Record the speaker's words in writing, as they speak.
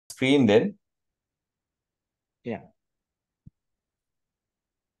screen then. Yeah.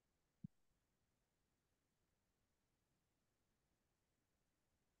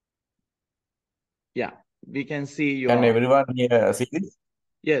 Yeah, we can see Can your. everyone here see this?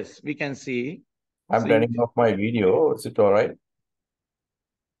 Yes, we can see. I'm So you, turning off my video. Is it all right?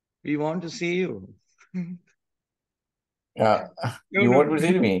 we want to see you. Uh, No, you no, want to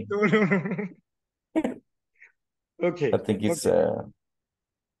see me? no, no, no. I Okay, think it's. okay.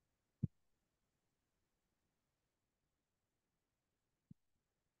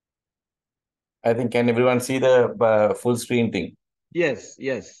 I think can everyone see the full screen thing? Yes,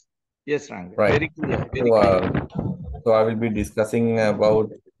 yes, yes, Ranga. Right. Very clear, very So, clear. so I will be discussing about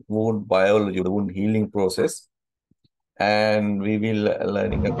wound biology, the wound healing process, and we will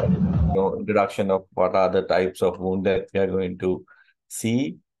learning about introduction of what are the types of wound that we are going to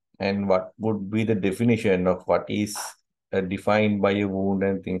see, and what would be the definition of what is defined by a wound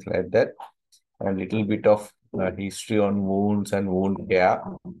and things like that, and little bit of history on wounds and wound care,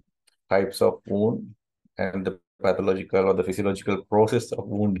 types of wound, and the pathological or the physiological process of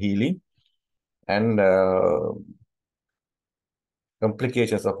wound healing, and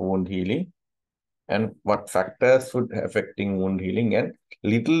complications of wound healing, and what factors would affecting wound healing, and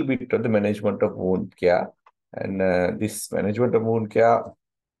little bit of the management of wound care. And this management of wound care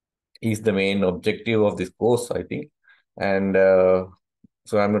is the main objective of this course, I think. And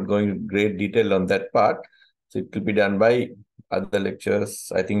so I'm not going into great detail on that part. So it will be done by other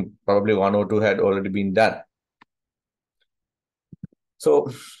lectures. I think probably one or two had already been done.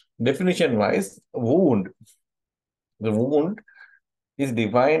 So definition wise, the wound is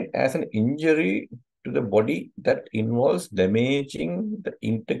defined as an injury to the body that involves damaging the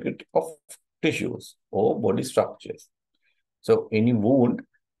integrity of tissues or body structures. So any wound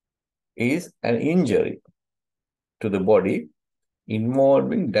is an injury to the body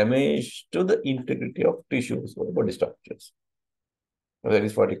involving damage to the integrity of tissues or body structures. So that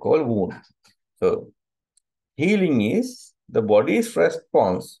is what we call wound. So healing is the body's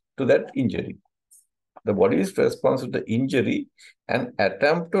response to that injury. The body's response to the injury and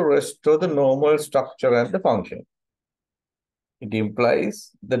attempt to restore the normal structure and the function. It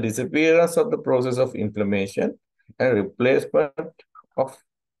implies the disappearance of the process of inflammation and replacement of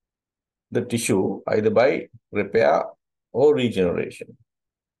the tissue either by repair or regeneration.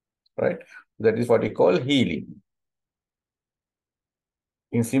 Right? That is what we call healing.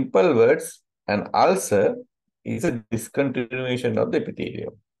 In simple words, an ulcer is a discontinuation of the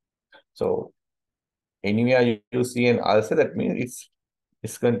epithelium. So anywhere you see an ulcer, that means it's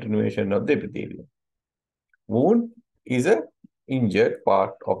discontinuation of the epithelium. Wound is a injured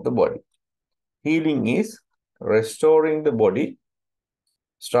part of the body. Healing is restoring the body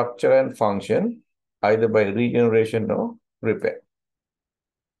structure and function either by regeneration or repair.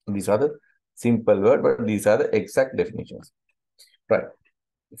 These are the simple words, but these are the exact definitions. Right.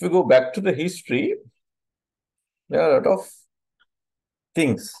 If you go back to the history, there are a lot of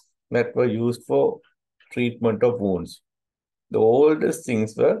things that were used for treatment of wounds. The oldest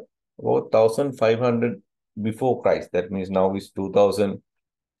things were about 1500 before Christ. That means now is 2000,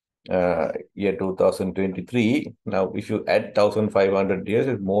 year 2023. Now, if you add 1500 years,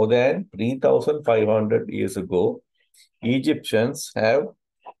 it's more than 3500 years ago. Egyptians have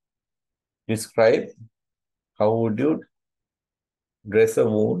described how would you dress a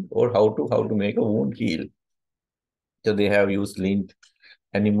wound or how to make a wound heal. So they have used lint,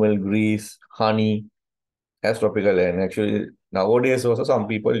 animal grease, honey as topical. And actually, nowadays also some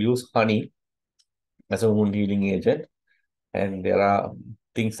people use honey as a wound healing agent. And there are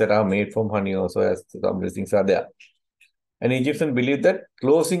things that are made from honey also, as some of these things are there. And Egyptians believed that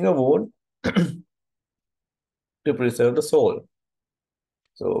closing a wound to preserve the soul.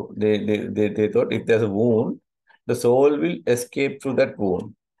 So they thought if there's a wound, the soul will escape through that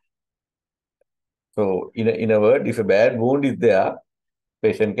wound. So in a word, if a bad wound is there,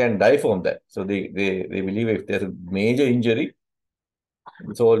 patient can die from that. So they believe if there's a major injury,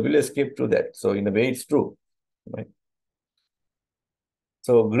 the soul will escape through that. So in a way, it's true. Right?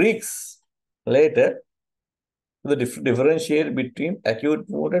 So Greeks later differentiate between acute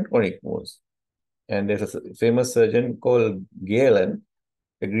wound and chronic wounds. And there's a famous surgeon called Galen,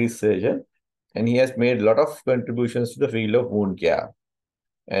 a Greek surgeon, and he has made a lot of contributions to the field of wound care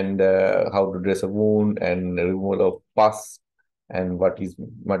and how to dress a wound and removal of pus and what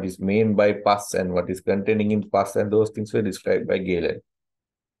is meant by pus and what is containing in pus, and those things were described by Galen.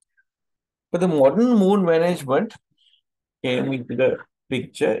 But the modern wound management came into the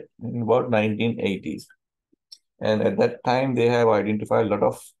picture in about 1980s. And at that time, they have identified a lot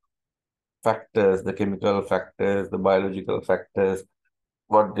of factors, the chemical factors, the biological factors,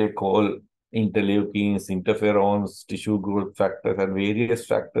 what they call interleukins, interferons, tissue growth factors, and various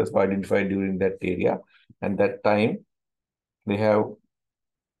factors were identified during that area. And that time, they have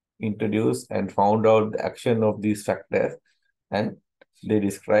introduced and found out the action of these factors, and they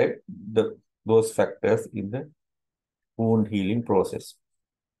describe those factors in the wound healing process.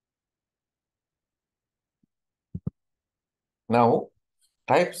 Now,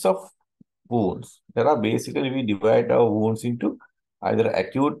 types of wounds. There are basically, we divide our wounds into either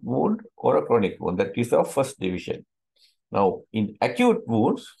acute wound or a chronic wound. That is our first division. Now, in acute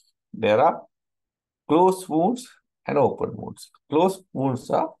wounds, there are closed wounds and open wounds. Closed wounds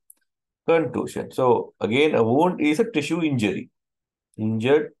are contusion. So, again, a wound is a tissue injury.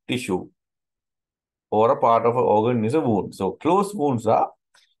 Injured tissue or a part of an organ is a wound. So, closed wounds are,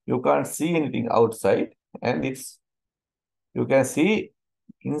 you can't see anything outside, and you can see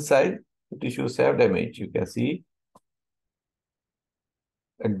inside the tissues have damage. You can see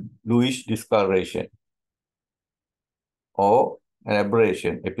a bluish discoloration or an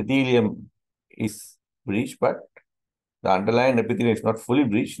aberration. Epithelium is breached, but the underlying epithelium is not fully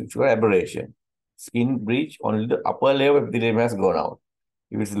breached. It's got aberration. Skin breach, only the upper layer of epithelium has gone out.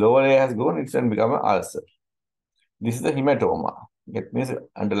 If its lower layer has gone, it can become an ulcer. This is the hematoma. That means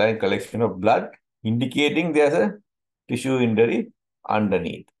underlying collection of blood indicating there's a tissue injury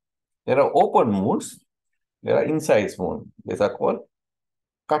underneath. There are open wounds. There are incise wounds. These are called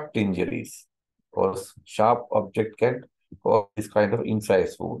cut injuries, because sharp object can cause this kind of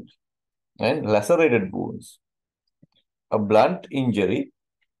incise wounds. And lacerated wounds. A blunt injury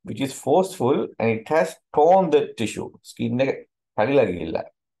which is forceful and it has torn the tissue. Skin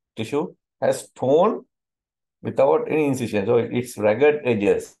tissue has torn without any incision. So it's ragged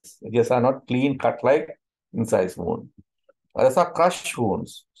edges. Edges are not clean cut like incise wound. Others are crush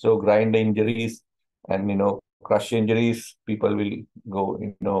wounds. So grind injuries and crush injuries, people will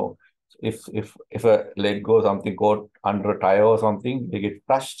go, if a leg goes something caught under a tire or something, they get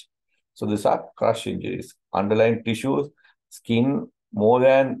crushed. So these are crush injuries. Underlying tissues, skin, more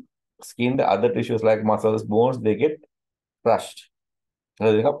than skin, the other tissues like muscles, bones, they get crushed.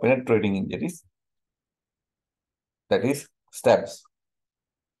 So they are penetrating injuries. That is stabs.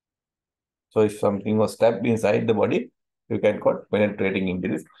 So if something was stabbed inside the body, you can call penetrating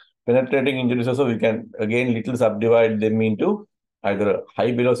injuries. Penetrating injuries also, we can again little subdivide them into either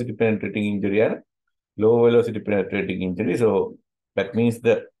high velocity penetrating injury and low velocity penetrating injury. So that means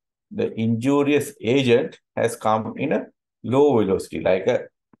the injurious agent has come in a low velocity, like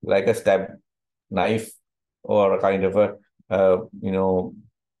a stab knife or a kind of a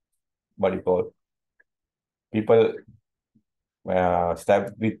what do you call, people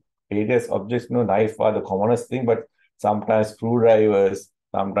stabbed with various objects. Knife are the commonest thing, but sometimes screwdrivers,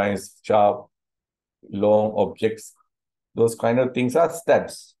 sometimes sharp, long objects, those kind of things are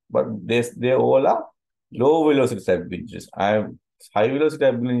stabs. But they all are low velocity stab injuries. High velocity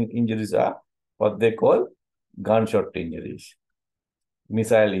stab injuries are what they call gunshot injuries,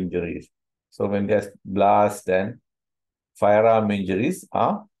 missile injuries. So when there's blast and firearm injuries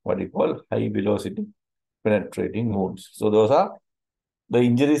are what you call high velocity penetrating wounds. So the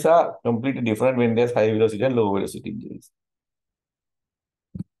injuries are completely different when there's high velocity and low velocity injuries.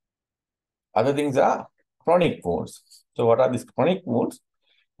 Other things are chronic wounds. So what are these chronic wounds?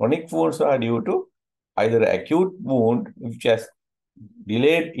 Chronic wounds are due to either acute wound which has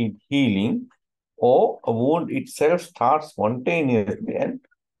delayed in healing, or a wound itself starts spontaneously and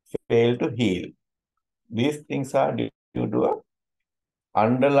fail to heal. These things are due to an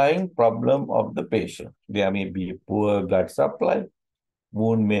underlying problem of the patient. There may be a poor blood supply,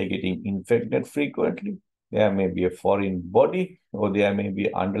 wound may getting infected frequently, there may be a foreign body, or there may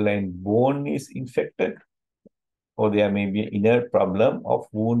be underlying bone is infected, or there may be an inner problem of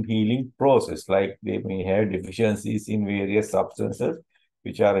wound healing process, like they may have deficiencies in various substances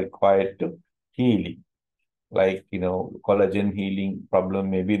which are required to healing. Like, collagen healing problem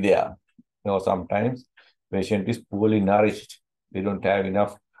may be there. Sometimes patient is poorly nourished. They don't have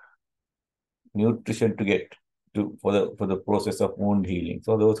enough nutrition to get for the process of wound healing.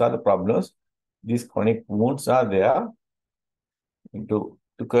 So those are the problems. These chronic wounds are there to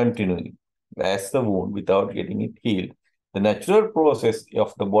continue as the wound without getting it healed. The natural process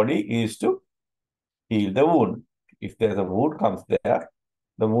of the body is to heal the wound. If there's a wound comes there,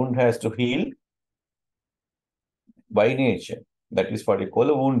 the wound has to heal by nature. That is what we call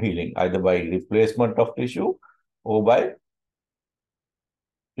a wound healing, either by replacement of tissue or by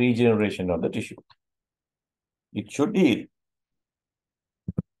regeneration of the tissue. It should heal.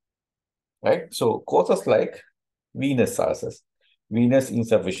 Right? So causes like venous ulcers, venous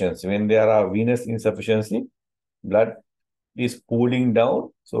insufficiency. When there are venous insufficiency, blood is cooling down.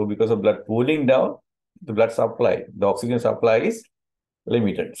 So because of blood cooling down, the blood supply, the oxygen supply is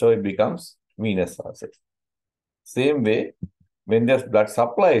limited. So it becomes venous ulcers. Same way, when there's blood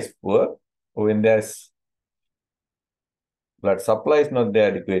supply is poor, or when there's blood supply is not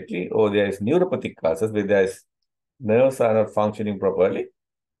there adequately, or there is neuropathic ulcers where there is nerves are not functioning properly,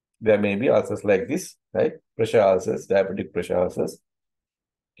 there may be ulcers like this, right? Pressure ulcers, diabetic pressure ulcers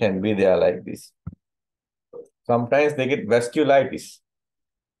can be there like this. Sometimes they get vasculitis.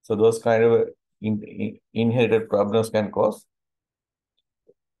 So those kind of inherited problems can cause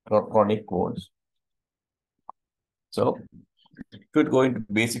chronic wounds. So if you go into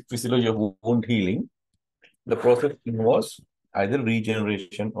basic physiology of wound healing, the process involves either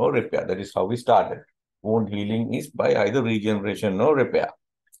regeneration or repair. That is how we started. Wound healing is by either regeneration or repair.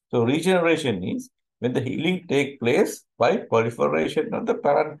 So regeneration is when the healing takes place by proliferation of the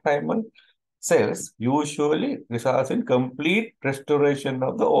parenchymal cells, usually results in complete restoration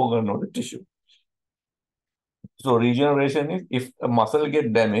of the organ or the tissue. So regeneration is if a muscle gets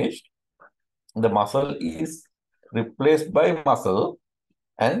damaged, the muscle is replaced by muscle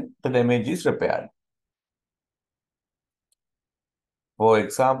and the damage is repaired. For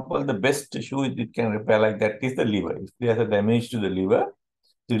example, the best tissue it can repair like that is the liver. If there's a damage to the liver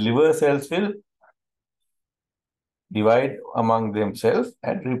cells will divide among themselves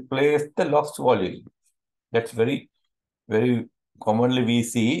and replace the lost volume. That's very, very commonly we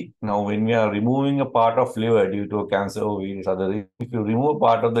see now when we are removing a part of liver due to cancer or various other things. If you remove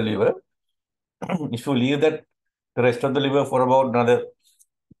part of the liver, if you leave that the rest of the liver for about another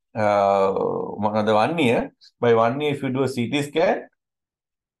 1 year, by 1 year if you do a CT scan,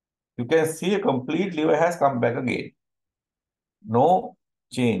 you can see a complete liver has come back again. No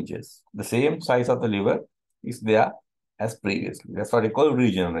changes. The same size of the liver is there as previously. That's what we call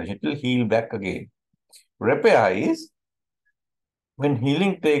regeneration. It will heal back again. Repair is when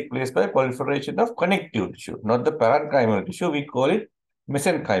healing takes place by proliferation of connective tissue, not the parenchymal tissue. We call it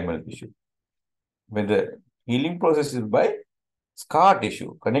mesenchymal tissue. When the healing process is by scar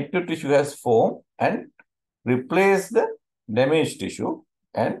tissue, connective tissue has formed and replaced the damaged tissue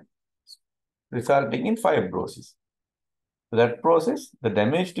and resulting in fibrosis. So that process, the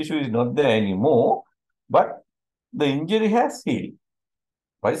damaged tissue is not there anymore, but the injury has healed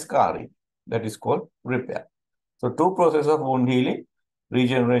by scarring. That is called repair. So two processes of wound healing,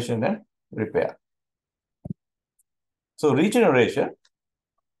 regeneration and repair. So regeneration,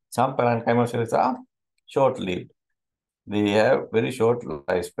 some parenchymal cells are short-lived. They have very short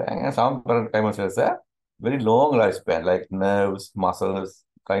lifespan, and some parenchymal cells have very long lifespan, like nerves, muscles,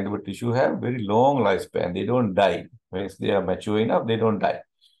 kind of a tissue have very long lifespan. They don't die. Once they are mature enough, they don't die.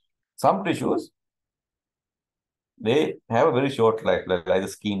 Some tissues, they have a very short life, like the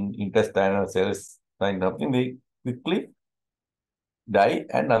skin, intestinal cells, kind of thing. They quickly die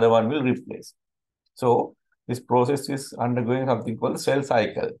and another one will replace. So this process is undergoing something called cell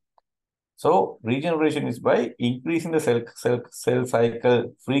cycle. So regeneration is by increasing the cell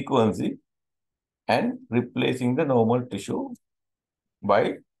cycle frequency and replacing the normal tissue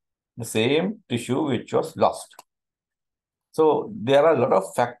by the same tissue which was lost. So there are a lot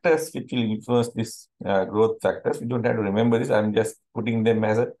of factors which will influence this growth factors. You don't have to remember this. I'm just putting them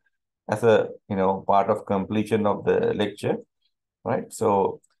as a part of completion of the lecture, right?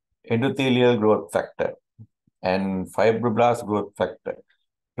 So endothelial growth factor and fibroblast growth factor,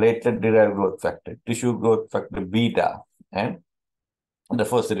 platelet-derived growth factor, tissue growth factor beta, and the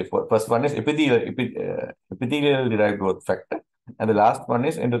first one is epithelial-derived growth factor, and the last one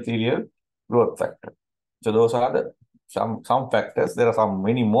is endothelial growth factor. So those are the some factors. There are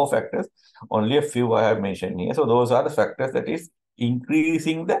many more factors. Only a few I have mentioned here. So those are the factors that is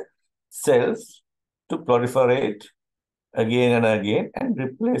increasing the cells to proliferate again and again and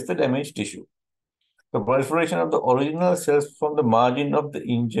replace the damaged tissue. The proliferation of the original cells from the margin of the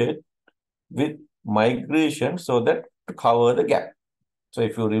injured with migration so that to cover the gap. So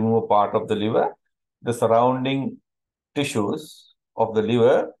if you remove a part of the liver, the surrounding tissues of the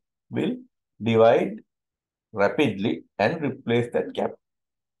liver will divide rapidly and replace that gap.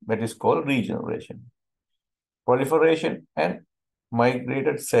 That is called regeneration. Proliferation and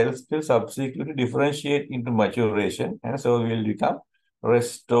migrated cells will subsequently differentiate into maturation and so will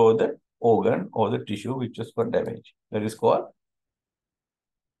restore the organ or the tissue which was got damaged. That is called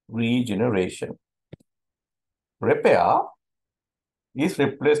regeneration. Repair is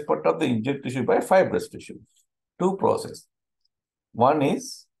replacement of the injured tissue by fibrous tissue. Two processes. One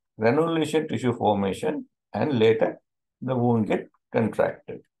is granulation tissue formation and later the wound get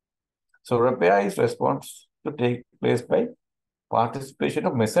contracted. So repair is response to take place by participation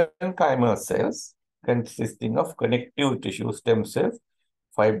of mesenchymal cells consisting of connective tissue, stem cells,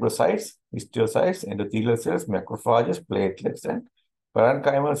 fibrocytes, histiocytes, endothelial cells, macrophages, platelets, and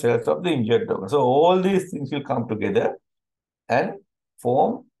parenchymal cells of the injured organ. So all these things will come together and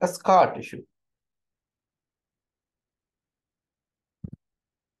form a scar tissue.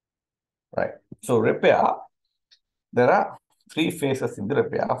 Right. So repair, there are three phases in the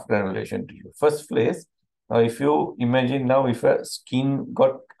repair of granulation tissue. First phase, now if you imagine now if a skin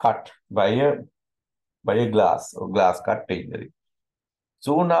got cut by a glass or glass cut injury,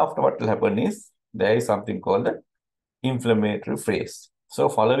 soon after what will happen is there is something called the inflammatory phase. So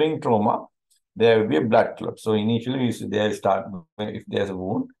following trauma, there will be a blood clot. So initially they'll start, if there's a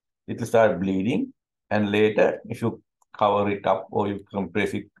wound, it will start bleeding, and later if you cover it up or you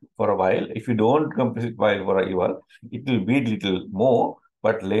compress it for a while, if you don't compress it for a while, it will bleed little more,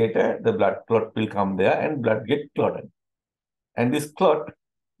 but later the blood clot will come there and blood get clotted. And this clot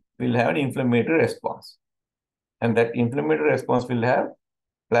will have an inflammatory response. And that inflammatory response will have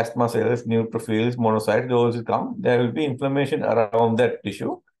plasma cells, neutrophils, monocytes, those will come. There will be inflammation around that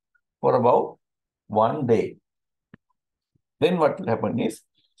tissue for about 1 day. Then what will happen is,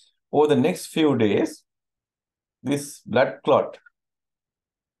 over the next few days, this blood clot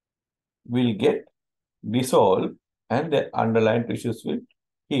will get dissolved and the underlying tissues will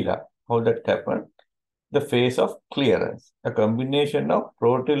heal up. How that happens? The phase of clearance, a combination of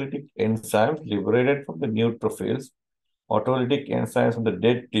proteolytic enzymes liberated from the neutrophils, autolytic enzymes from the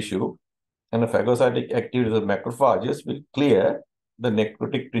dead tissue, and the phagocytic activity of the macrophages will clear the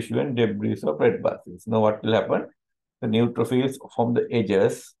necrotic tissue and debris of red blood cells. Now what will happen? The neutrophils from the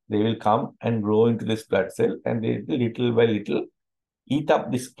edges, they will come and grow into this blood cell, and they will little by little eat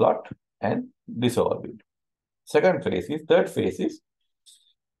up this clot and dissolve it. Third phase is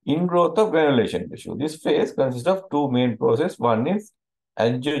ingrowth of granulation tissue. This phase consists of two main processes. One is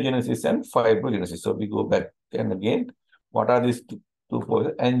angiogenesis and fibrogenesis. So we go back and again, what are these two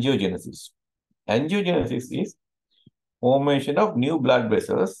processes? Angiogenesis. Angiogenesis is formation of new blood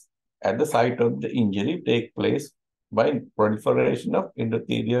vessels at the site of the injury, take place by proliferation of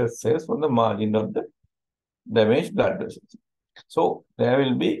endothelial cells from the margin of the damaged blood vessels. So there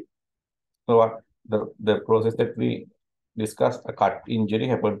will be, so what the process that we discussed, a cut injury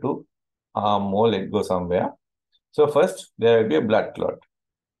happened to arm or leg or somewhere. So first there will be a blood clot.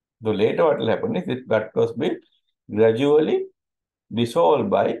 So later what will happen is this blood clot will gradually dissolve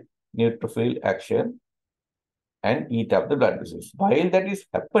by neutrophil action and eat up the blood vessels. While that is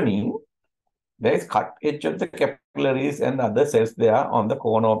happening, there is cut edge of the capillaries and other cells there on the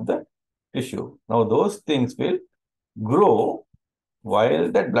corner of the tissue. Now those things will grow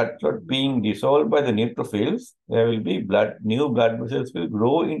while that blood clot being dissolved by the neutrophils. There will be new blood vessels will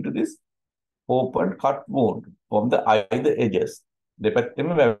grow into this open cut wound from the either edges. Blood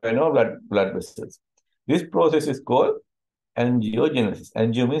vessels. This process is called angiogenesis.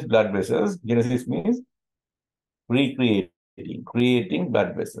 Angio means blood vessels. Genesis means creating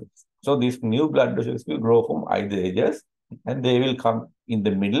blood vessels. So these new blood vessels will grow from either edges, and they will come in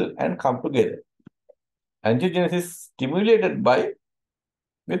the middle and come together. Angiogenesis stimulated by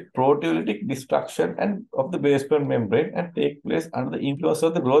with proteolytic destruction and of the basement membrane and take place under the influence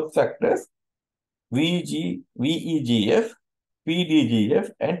of the growth factors VEGF, PDGF,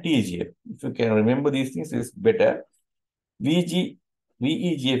 and TGF. If you can remember these things, it's better.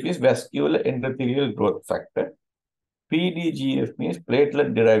 VEGF is vascular endothelial growth factor. PDGF means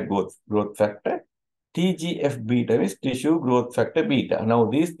platelet-derived growth factor. TGF beta means tissue growth factor beta. Now,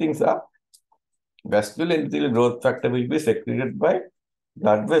 these things are vascular endothelial growth factor will be secreted by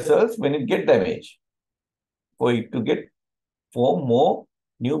blood vessels when it gets damaged for it to form more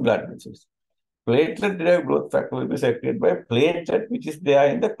new blood vessels. Platelet-derived growth factor will be secreted by platelet, which is there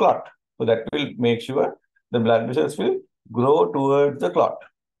in the clot. So that will make sure the blood vessels will grow towards the clot.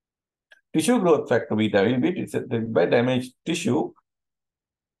 Tissue growth factor beta will be secreted by damaged tissue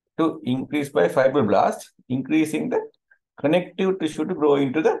to increase by fibroblasts, increasing the connective tissue to grow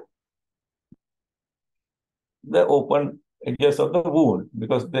into the open edges of the wound,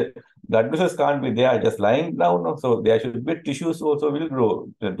 because the blood vessels can't be there just lying down. So there should be tissues also will grow.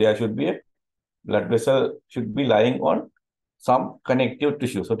 There should be a blood vessel should be lying on some connective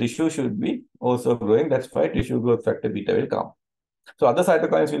tissue. So tissue should be also growing. That's why tissue growth factor beta will come. So other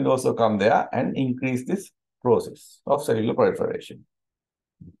cytokines will also come there and increase this process of cellular proliferation.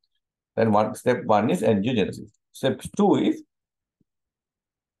 Then step one is angiogenesis. Step two is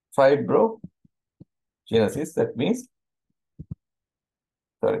fibrogenesis. That means,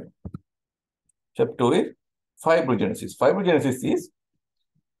 step two is fibrogenesis. Fibrogenesis is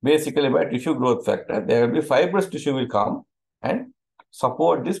basically by tissue growth factor. There will be fibrous tissue will come and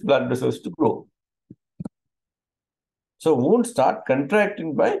support these blood vessels to grow. So wound start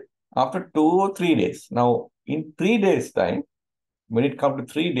contracting by after 2 or 3 days. Now, in 3 days time, when it comes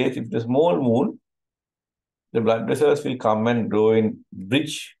to 3 days, if the small wound, the blood vessels will come and grow in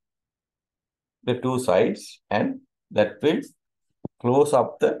bridge the two sides, and that will close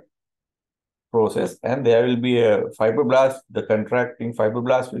up the process, and there will be a fibroblast, the contracting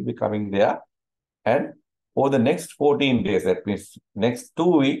fibroblast will be coming there, and for the next 14 days, that means next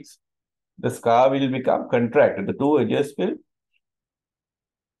 2 weeks, the scar will become contracted. The two edges will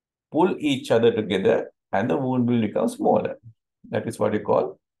pull each other together and the wound will become smaller. That is what you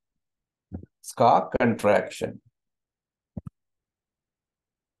call scar contraction.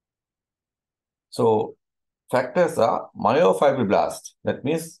 So factors are myofibroblast, that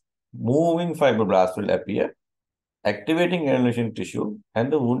means moving fibroblast will appear, activating granulation tissue,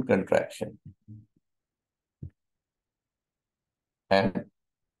 and the wound contraction. And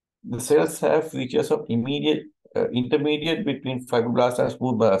the cells have features of immediate, intermediate between fibroblast and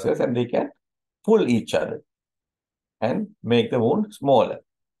smooth muscle cells, and they can pull each other and make the wound smaller.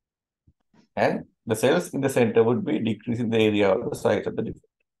 And the cells in the center would be decreasing the area or the size of the defect.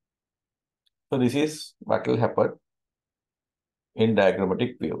 So this is what will happen in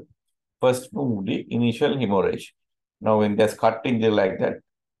diagrammatic view. First move the initial hemorrhage. Now when there's cut injury like that,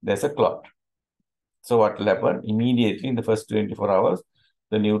 there's a clot. So what will happen? Immediately in the first 24 hours,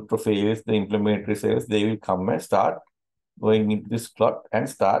 the neutrophils, the inflammatory cells, they will come and start going into this clot and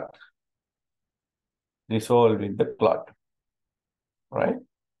start dissolving the clot, right?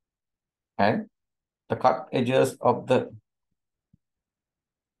 And the cut edges of the,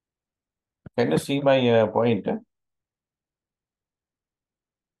 can you see my pointer?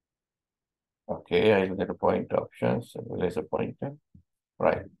 Okay, I look at the point options. There's a pointer,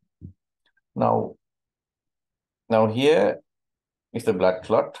 right? Now here is the blood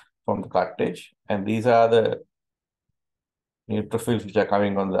clot from the cut edge, and these are the neutrophils which are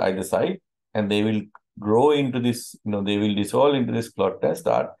coming on the either side, and they will grow into this, they will dissolve into this clot and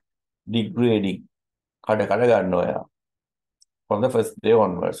start degrading from the first day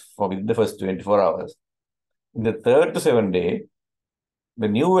onwards, within the first 24 hours. In the third to 7th day, the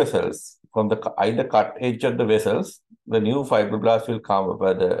new vessels from the either cut edge of the vessels, the new fibroblasts will come,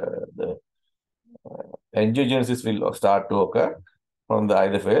 where the angiogenesis will start to occur from the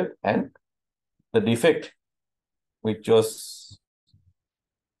either field, and the defect which was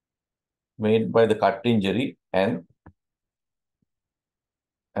made by the cut injury and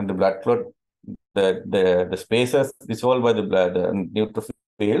the blood clot, the spaces dissolved by the blood, the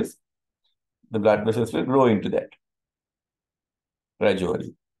neutrophils, the blood vessels will grow into that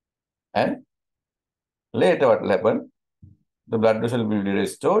gradually. And later what will happen? The blood vessel will be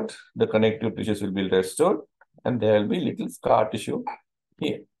restored, the connective tissues will be restored, and there will be little scar tissue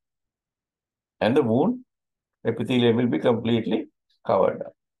here. And the wound epithelium will be completely covered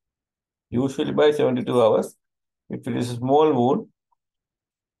up. Usually by 72 hours, if it is a small wound,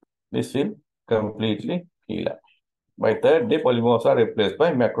 this will completely heal up. By 3rd day, polymorphs are replaced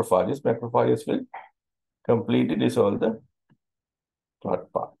by macrophages. Macrophages will completely dissolve the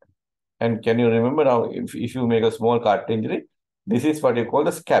clot part. And can you remember now, if you make a small cut injury, this is what you call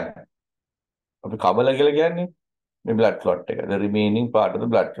the scab. The blood clot, the remaining part of the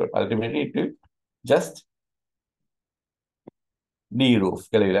blood clot. Ultimately, it will just de-roof.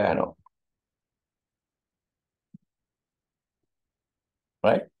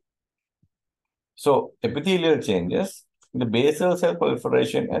 Right? So, epithelial changes, the basal cell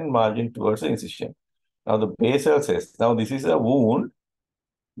proliferation and margin towards the incision. Now, the basal cells, now this is a wound,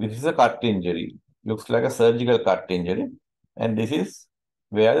 this is a cut injury. Looks like a surgical cut injury. And this is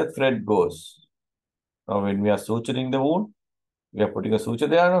where the thread goes. Now, when we are suturing the wound, we are putting a suture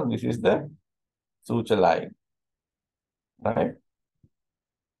there. No? This is the suture line. Right?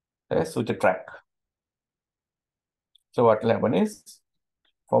 The suture track. So, what will happen is,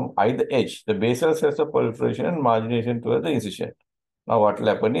 from either edge, the basal cells of proliferation and margination towards the incision. Now, what will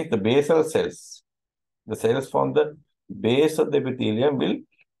happen is the basal cells, the cells from the base of the epithelium will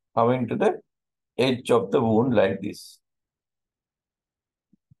come into the edge of the wound like this.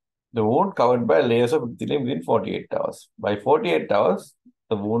 The wound covered by layers of epithelium within 48 hours. By 48 hours,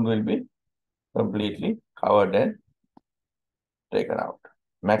 the wound will be completely covered and taken out.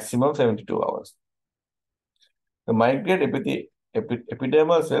 Maximum 72 hours. The migrate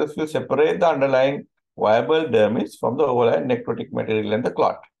epidermal cells will separate the underlying viable dermis from the overlying necrotic material and the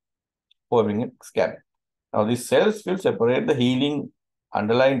clot, forming a scab. Now, these cells will separate the healing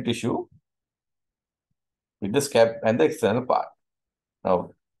underlying tissue with the scab and the external part.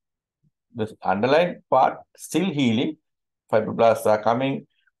 Now, the underlying part still healing, fibroblasts are coming,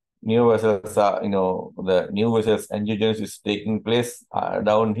 new vessels are, the new vessels angiogenesis is taking place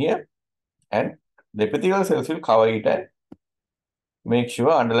down here, and the epithelial cells will cover it and make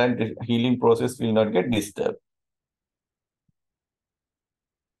sure underlying healing process will not get disturbed.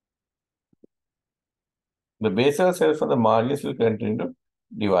 The basal cells from the margins will continue to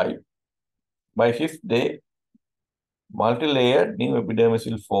divide. By fifth day, multi-layered new epidermis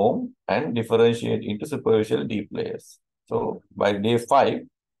will form and differentiate into superficial deep layers. So by day 5,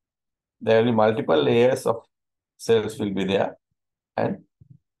 there will be multiple layers of cells will be there, and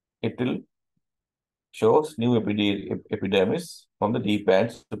it will show new epidermis from the deep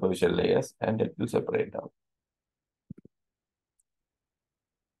and superficial layers, and it will separate out.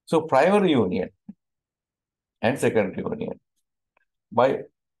 So primary union and secondary union. By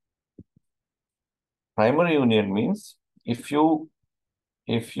primary union means if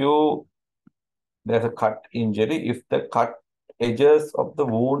there's a cut injury, if the cut edges of the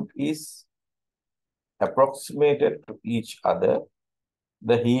wound is approximated to each other,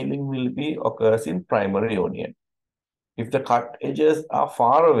 the healing will be occurs in primary union. If the cut edges are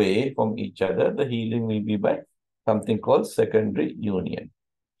far away from each other, the healing will be by something called secondary union.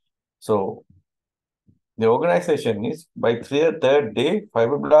 So the organization is by third day,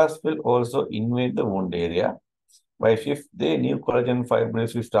 fibroblasts will also invade the wound area. By fifth day, new collagen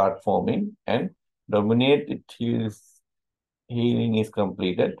fibrils will start forming and dominate it. Healing is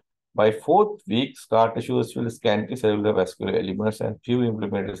completed. By fourth week, scar tissues will scanty cellular vascular elements and few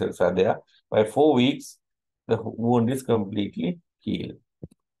inflammatory cells are there. By 4 weeks, the wound is completely healed.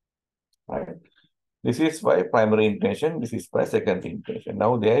 Right? This is by primary intention. This is by secondary intention.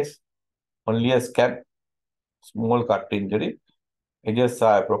 Now there is only a scab, small cut injury. Edges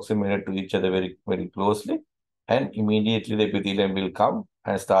are approximated to each other very, very closely, and immediately the epithelium will come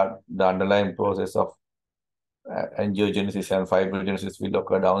and start the underlying process of angiogenesis and fibrogenesis will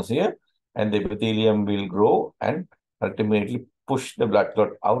occur down here, and the epithelium will grow and ultimately push the blood clot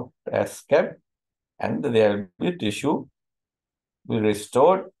out as scab, and there will be tissue will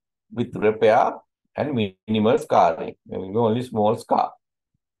restored with repair and minimal scarring. There will be only small scar.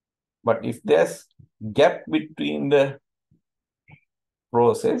 But if there's gap between the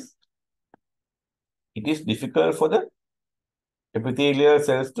process, it is difficult for the epithelial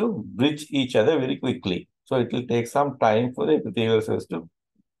cells to bridge each other very quickly. So it will take some time for the epithelial cells to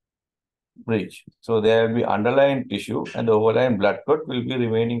bridge. So there will be underlying tissue and the overlying blood clot will be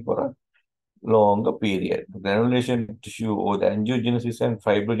remaining for a longer period. The granulation tissue or the angiogenesis and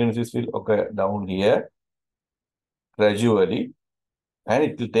fibrogenesis will occur down here gradually, and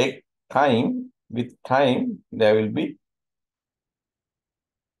it will take time. With time, there will be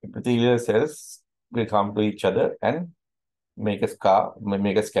epithelial cells will come to each other and make a scar,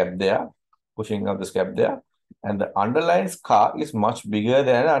 make a scab there, pushing up the scab there. And the underlying scar is much bigger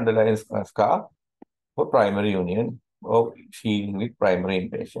than the underlying scar for primary union or healing with primary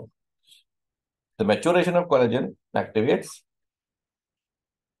intention. The maturation of collagen activates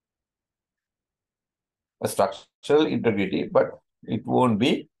a structural integrity, but it won't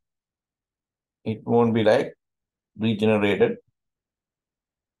be like regenerated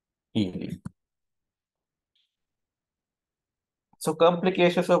healing. So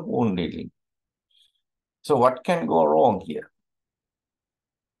complications of wound healing. So what can go wrong here?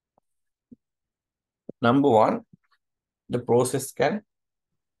 Number one, the process can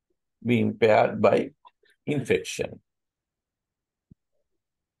be impaired by infection.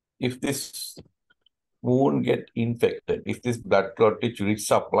 If this wound get infected, if this blood clot is rich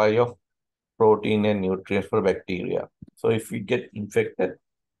supply of protein and nutrients for bacteria. So if we get infected,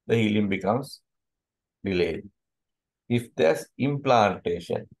 the healing becomes delayed. If there's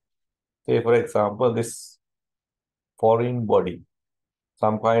implantation, say for example, this foreign body,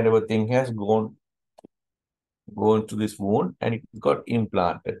 some kind of a thing has gone to this wound and it got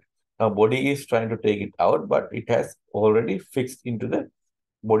implanted. Now body is trying to take it out, but it has already fixed into the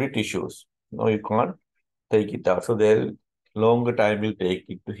body tissues. Now you can't take it out. So there longer time will take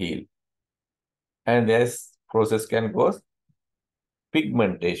it to heal. And this process can cause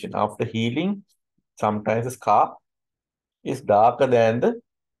pigmentation. After healing, sometimes the scar is darker than the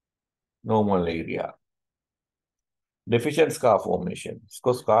normal area. Deficient scar formation.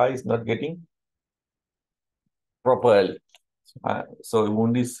 Because scar is not getting properly. So the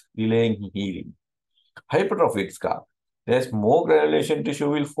wound is delaying healing. Hypertrophied scar. There's more granulation tissue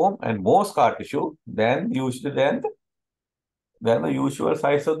will form and more scar tissue than the usual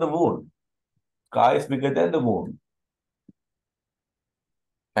size of the wound. Scar is bigger than the wound.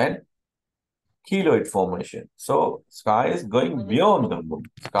 And keloid formation. So scar is going beyond the wound.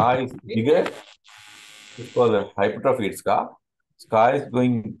 Scar is bigger. It's called a hypertrophied scar. Scar is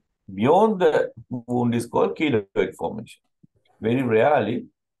going Beyond the wound is called keloid formation. Very rarely,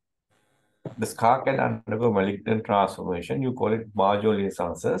 the scar can undergo malignant transformation. You call it marginal.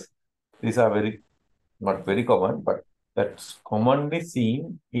 These are not very common, but that's commonly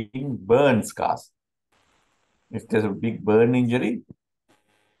seen in burn scars. If there's a big burn injury,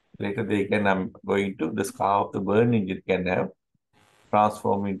 later they can go into the scar of the burn injury can have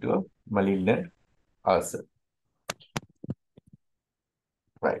transform into a malignant ulcer.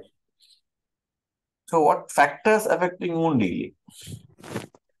 Right. So what factors affecting wound healing?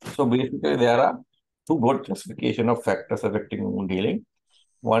 So basically there are two broad classification of factors affecting wound healing.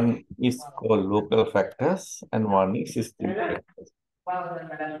 One is called local factors and one is systemic factors.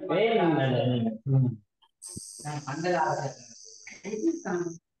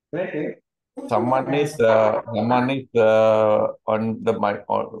 Someone is on the mic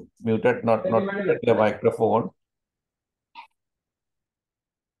or muted, not muted the microphone.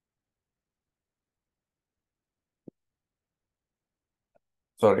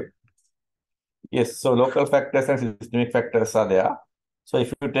 Sorry. Yes, so local factors and systemic factors are there. So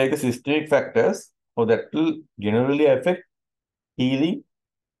if you take the systemic factors, so that will generally affect healing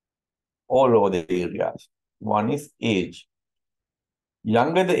all over the areas. One is age.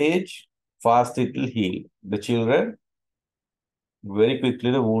 Younger the age, fast it will heal. The children, very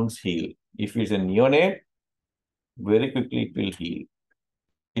quickly the wounds heal. If it's a neonate, very quickly it will heal.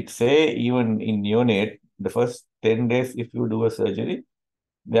 It say even in neonate, the first 10 days if you do a surgery,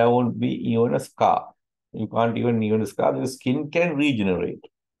 there won't be even a scar. You can't even a scar. The skin can regenerate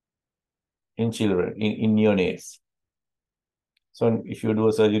in children, in neonates. So if you do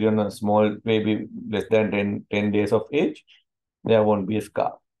a surgery on a small baby less than 10 days of age, there won't be a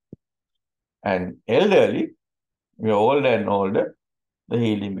scar. And elderly, you're older and older, the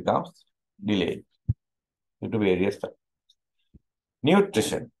healing becomes delayed due to various factors.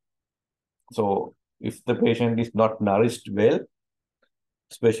 Nutrition. So if the patient is not nourished well,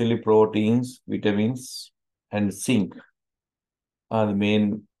 especially proteins, vitamins, and zinc are the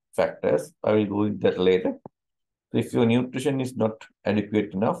main factors. I will go into that later. So if your nutrition is not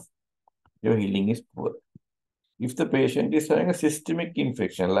adequate enough, your healing is poor. If the patient is having a systemic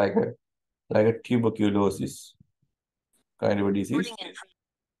infection like a tuberculosis kind of a disease,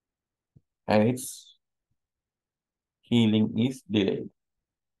 and its healing is delayed.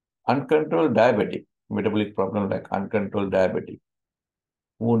 Uncontrolled diabetic, metabolic problem like uncontrolled diabetic,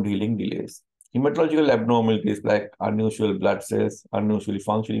 wound healing delays. Hematological abnormalities like unusual blood cells, unusually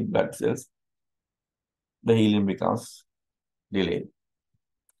functioning blood cells, the healing becomes delayed.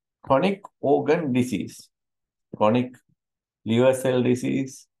 Chronic organ disease, chronic liver cell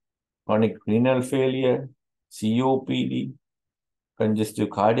disease, chronic renal failure, COPD, congestive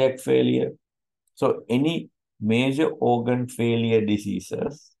cardiac failure. So any major organ failure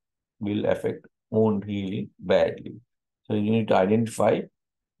diseases will affect wound healing badly. So you need to identify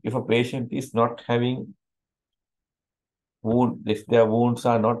if a patient is not having if their wounds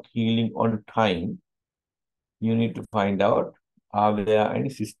are not healing on time, you need to find out are there any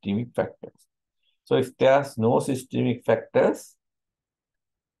systemic factors. So if there's no systemic factors,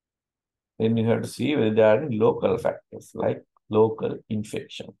 then you have to see whether there are any local factors like local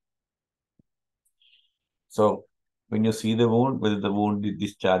infection. So when you see the wound, whether the wound is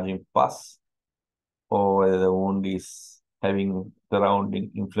discharging pus or whether the wound is having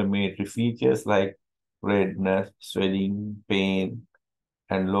surrounding inflammatory features like redness, swelling, pain,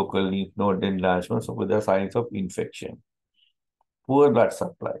 and local lymph node enlargement, so whether signs of infection. Poor blood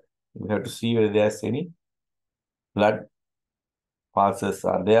supply. You have to see whether there's any blood pulses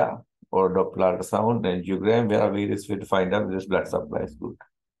are there, or Doppler ultrasound, angiogram, where are various ways to find out whether this blood supply is good.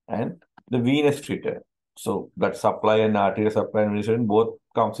 And the venous return. So blood supply and arterial supply and venous return both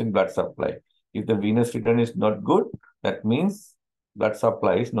comes in blood supply. If the venous return is not good, that means blood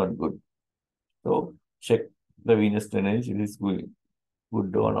supply is not good. So check the venous drainage, if it is good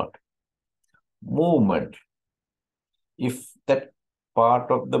or not. Movement. If that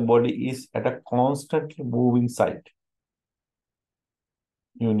part of the body is at a constantly moving site,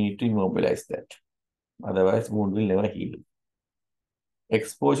 you need to immobilize that. Otherwise, wound will never heal.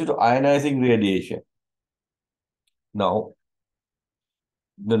 Exposure to ionizing radiation. Now,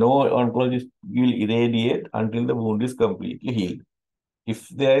 the oncologist will irradiate until the wound is completely healed. If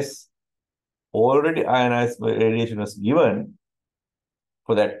there is already ionized radiation was given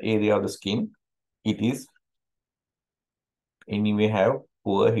for that area of the skin, it is anyway have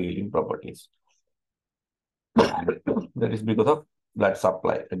poor healing properties. That is because of blood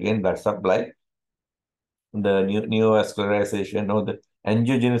supply. Again, blood supply, the neovascularization or the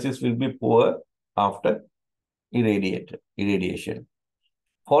angiogenesis will be poor after irradiation.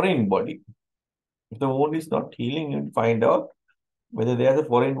 foreign body. If the wound is not healing, you find out whether there's a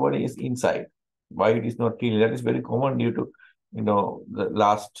foreign body is inside. Why it is not healing? That is very common due to, the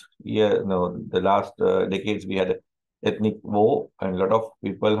last year, the last decades we had ethnic war, and a lot of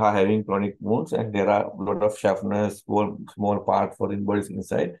people are having chronic wounds, and there are a lot of sharpness, small part foreign bodies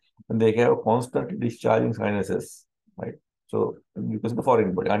inside, and they have constantly discharging sinuses, right? So because of the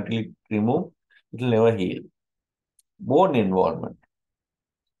foreign body, until it remove, it will never heal. Bone involvement.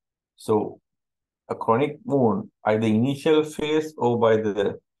 So a chronic wound, either initial phase or by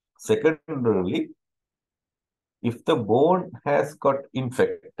the secondarily, if the bone has got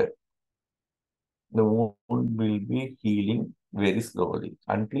infected, the wound will be healing very slowly.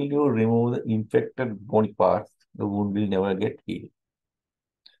 Until you remove the infected bony parts, the wound will never get healed.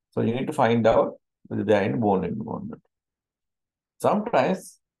 So you need to find out whether they are in bone involvement.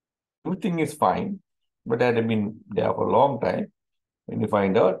 Sometimes everything is fine, but that has been there for a long time. When you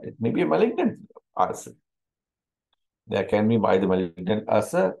find out, it may be a malignant ulcer. There can be by the malignant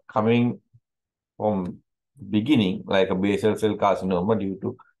ulcer coming from beginning, like a basal cell carcinoma due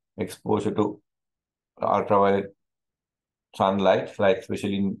to exposure to ultraviolet sunlight, like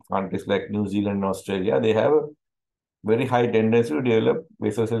especially in countries like New Zealand and Australia, they have a very high tendency to develop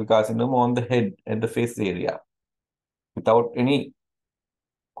basal cell carcinoma on the head and the face area without any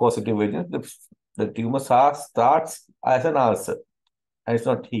causative agent. The tumor starts as an ulcer and it's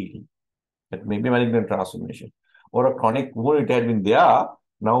not healing. It may be malignant transformation or a chronic wound. It had been there.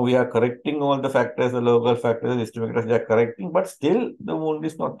 Now we are correcting all the factors, the local factors, the systemic factors, they are correcting, but still the wound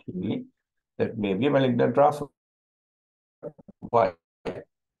is not healing. That may be a malignant transformation. Why?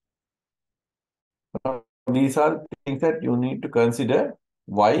 Now, these are things that you need to consider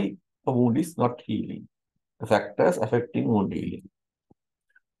why a wound is not healing. The factors affecting wound healing.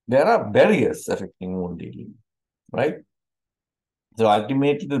 There are barriers affecting wound healing, right? So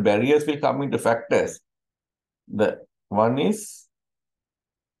ultimately, the barriers will come into factors. The one is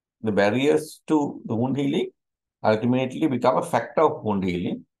the barriers to the wound healing ultimately become a factor of wound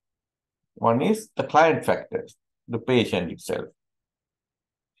healing. One is the client factors, the patient itself,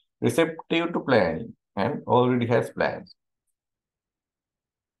 receptive to planning and already has plans,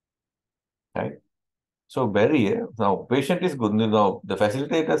 right? So barrier, now patient is good. Now the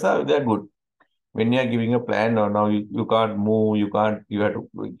facilitators they're good. When you are giving a plan, or now you can't move, you have to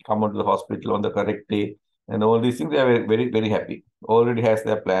come out to the hospital on the correct day, and all these things, they are very, very, very happy. Already has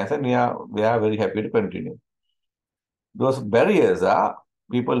their plans, and they are very happy to continue. Those barriers are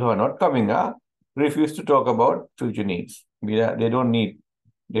people who are not coming refuse to talk about future needs. They don't need,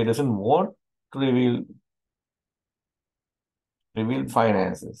 they doesn't want to reveal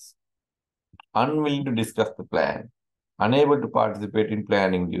finances, unwilling to discuss the plan, unable to participate in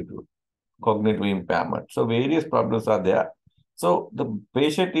planning due to cognitive impairment. So various problems are there. So the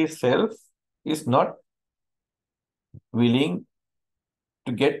patient itself is not willing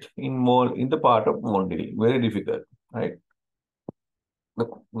to get involved in the part of wound healing. Very difficult, right?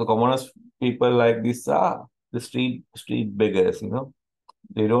 The commonest people like this are the street beggars,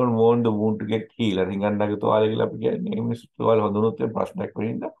 They don't want the wound to get healed. I think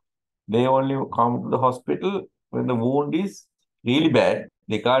they only come to the hospital when the wound is really bad.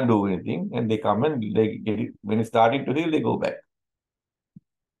 They can't do anything, and they come and they get it. When it's starting to heal, they go back.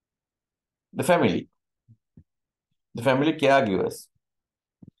 The family caregivers,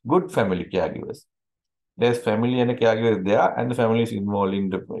 good family caregivers. There's family and a caregiver there, and the family is involved in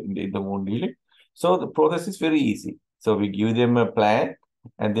the wound healing. So the process is very easy. So we give them a plan,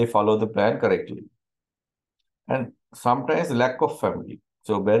 and they follow the plan correctly. And sometimes lack of family.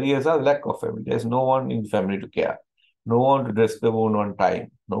 So barriers are lack of family. There's no one in the family to care, no one to dress the wound on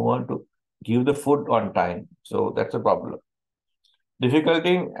time, no one to give the food on time. So that's a problem.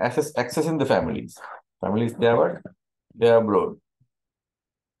 Difficulty in accessing the families. Families they are abroad.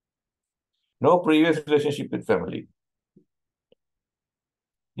 No previous relationship with family.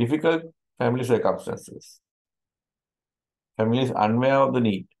 Difficult family circumstances. Family is unaware of the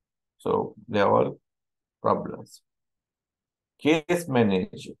need. So they are all problems. Case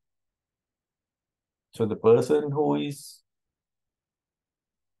manager. So the person who is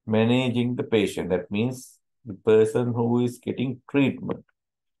managing the patient, that means the person who is getting treatment.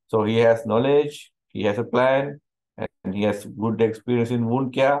 So he has knowledge, he has a plan, and he has good experience in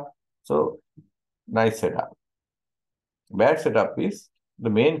wound care. So nice setup. Bad setup is the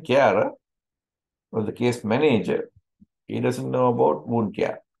main carer or the case manager. He doesn't know about wound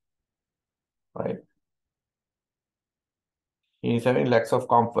care, right? He is having lacks of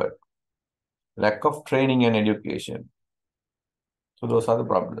comfort, lack of training and education. So those are the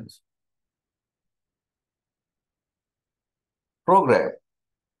problems. Program.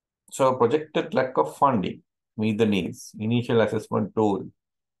 So projected lack of funding, meet the needs, initial assessment tool.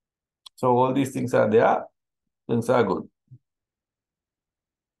 So all these things are there, things are good.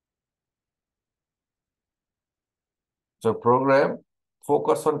 So program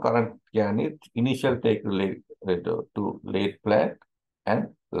focus on current need, initial take to late plan, and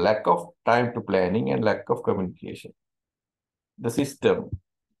lack of time to planning and lack of communication. The system,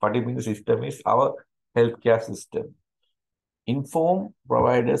 what do you mean the system is our healthcare system. Inform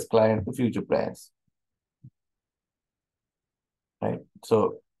providers, client to future plans. Right.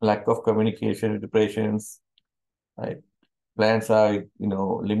 So lack of communication with the patients. Right. Plans are,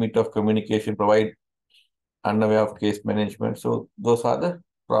 limit of communication, provide unaware of case management. So those are the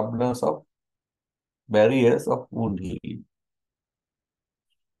problems of barriers of wound healing.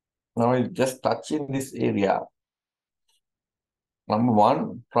 Now I'll just touch in this area. Number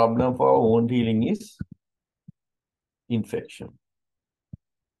one problem for wound healing is infection.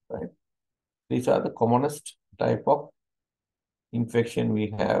 Right. These are the commonest type of infection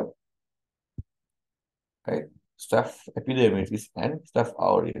we have. Right. Staph epidermidis and Staph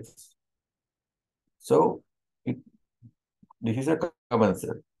aureus. So this is a common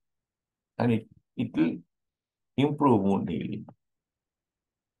cell, and it will improve wound healing.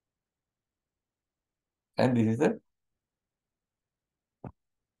 And this is a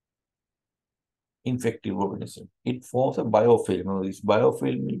infective organism. It forms a biofilm. Now, this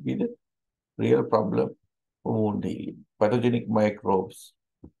biofilm will be the real problem for wound healing. Pathogenic microbes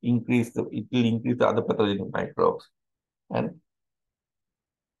it will increase the other pathogenic microbes, and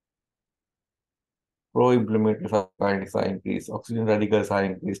pro-inflammatory cytokines are increased, oxygen radicals are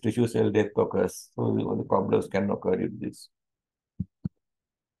increased, tissue cell death occurs. So the problems can occur with this.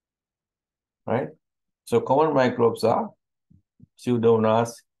 Right? So common microbes are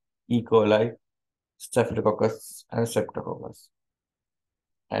Pseudomonas, E. coli, Staphylococcus, and Streptococcus.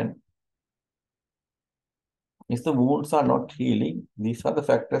 And if the wounds are not healing, these are the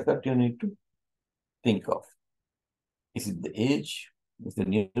factors that you need to think of. Is it the age? Is it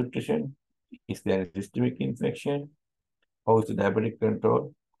the nutrition? Is there a systemic infection? How is the diabetic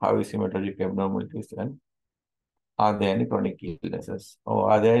control? How is hematologic abnormalities? And are there any chronic illnesses?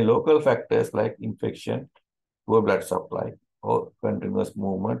 Or are there any local factors like infection, poor blood supply, or continuous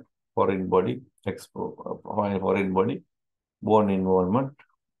movement, foreign body, bone involvement,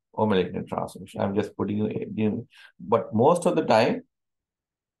 or malignant transmission? I'm just putting you, but most of the time,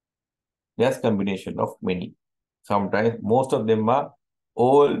 there's combination of many. Sometimes most of them are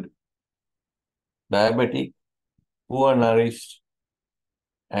old, diabetic, poor nourished,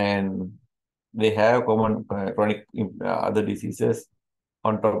 and they have common chronic other diseases.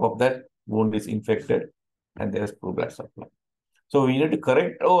 On top of that, wound is infected, and there's poor blood supply. So we need to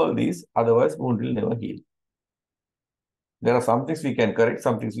correct all these, otherwise wound will never heal. There are some things we can correct,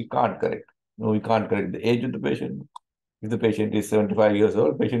 some things we can't correct. No, we can't correct the age of the patient. If the patient is 75 years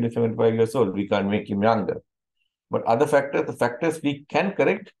old, patient is 75 years old, we can't make him younger. But other factors, the factors we can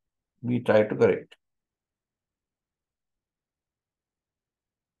correct, we try to correct.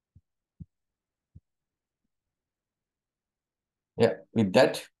 Yeah, with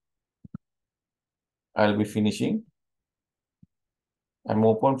that, I'll be finishing. I'm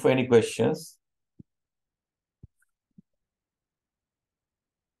open for any questions.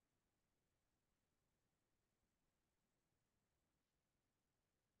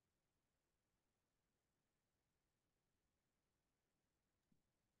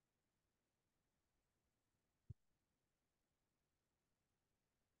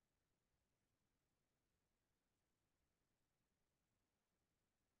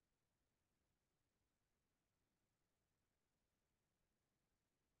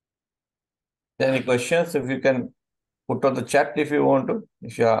 Any questions? If you can put on the chat if you want to.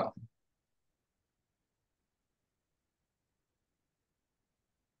 If you are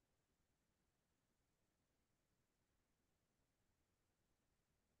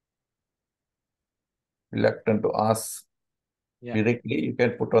reluctant to ask directly, you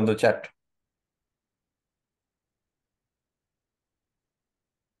can put on the chat.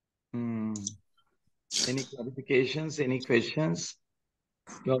 Any clarifications, any questions?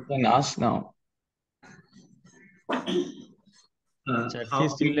 You can ask now. Chat How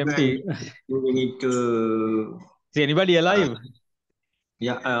is still frequent empty. do we need to? Is anybody alive?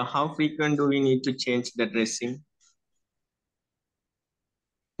 How frequent do we need to change the dressing?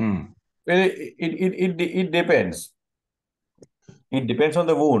 Well, it depends. It depends on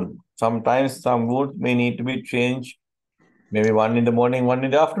the wound. Sometimes some wounds may need to be changed, maybe one in the morning, one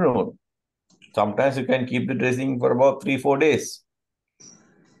in the afternoon. Sometimes you can keep the dressing for about 3-4 days.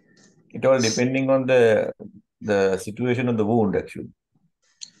 It all depending on the situation of the wound, actually.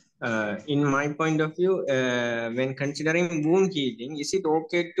 In my point of view, when considering wound healing, is it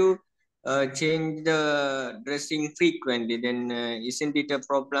okay to change the dressing frequently? Then isn't it a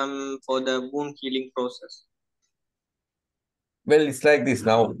problem for the wound healing process? Well, it's like this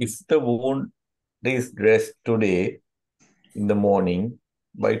now. If the wound is dressed today in the morning,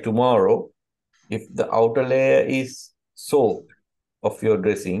 by tomorrow, if the outer layer is soaked of your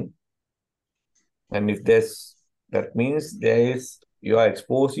dressing, and if that means you are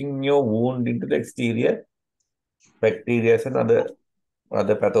exposing your wound into the exterior bacteria and other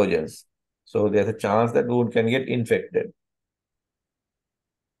pathogens. So there's a chance that wound can get infected.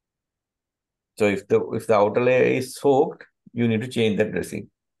 So if the outer layer is soaked, you need to change that dressing.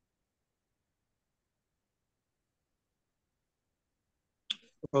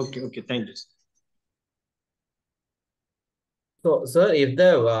 Okay, thank you. So, sir, if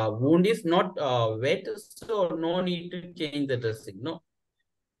the wound is not wet, so no need to change the dressing, no?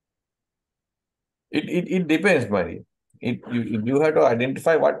 It depends, Mari. You have to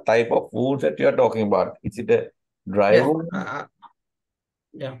identify what type of wounds that you are talking about. Is it a dry Yeah. wound?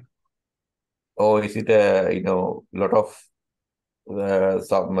 Yeah. Or is it a lot of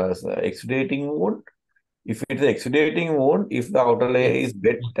some exudating wound? If it's an exudating wound, if the outer layer is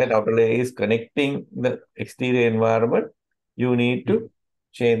wet and outer layer is connecting the exterior environment, you need to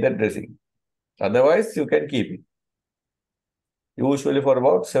change the dressing. Otherwise, you can keep it. Usually for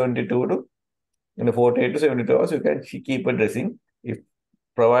about 72 to 48 to 72 hours, you can keep a dressing if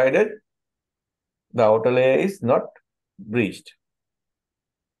provided the outer layer is not breached.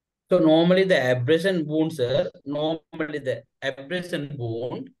 So normally the abrasion wound, sir,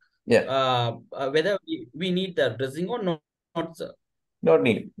 Yeah. Whether we need the dressing or not, sir. Not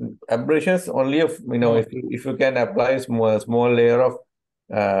need. Abrasions only No. if you can apply small layer of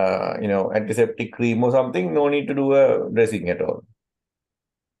antiseptic cream or something, no need to do a dressing at all.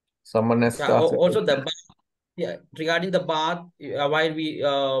 Someone has asked. Also the bath, regarding the bath, while we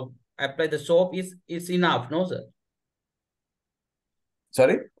apply the soap is enough, no, sir?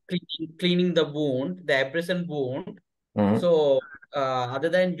 Sorry? Cleaning the wound, the abrasion wound. Mm-hmm. So other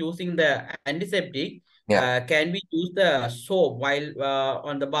than using the antiseptic, Yeah. can we use the soap while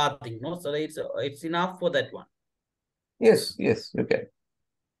on the bathing? No, so it's enough for that one. Yes, you can.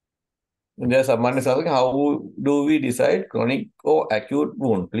 And there's someone is asking, how do we decide chronic or acute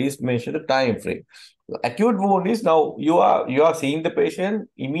wound? Please mention the time frame. Acute wound is now you are seeing the patient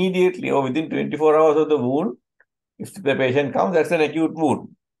immediately or within 24 hours of the wound. If the patient comes, that's an acute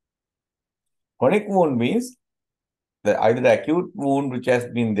wound. Chronic wound means either the acute wound which has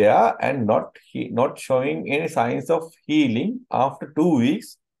been there and not showing any signs of healing after 2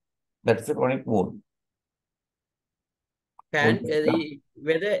 weeks. That's a chronic wound.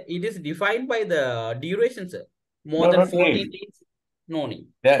 Whether it is defined by the duration, sir? More No, than not 14 really. days? No need.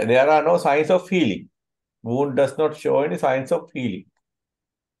 There are no signs of healing. Wound does not show any signs of healing.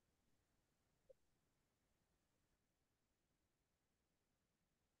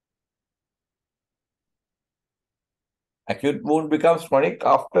 Acute wound becomes chronic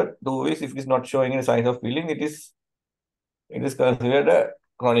after 2 weeks. If it is not showing any signs of healing, it is considered a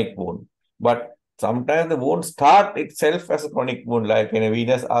chronic wound. But sometimes the wound starts itself as a chronic wound, like in a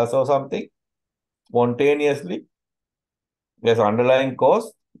venous ulcer or something, spontaneously. There's an underlying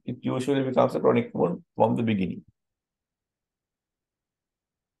cause. It usually becomes a chronic wound from the beginning.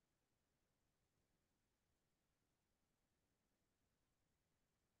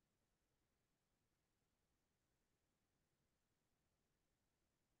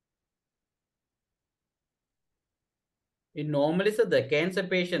 Normally, sir, the cancer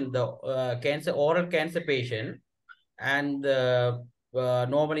patient, the oral cancer patient, and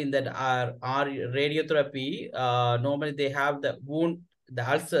normally in that our radiotherapy, normally they have the wound, the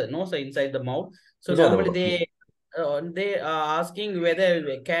ulcer, no, so inside the mouth. So normally they are asking whether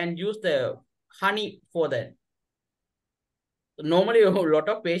we can use the honey for that. Normally, a lot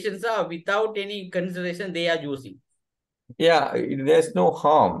of patients are without any consideration they are using. Yeah, there's no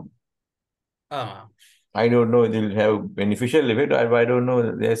harm. I don't know if it will have beneficial effect, but I don't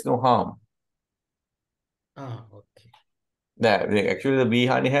know. There's no harm. Okay. Actually, the bee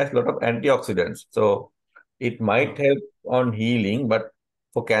honey has a lot of antioxidants, so it might help on healing. But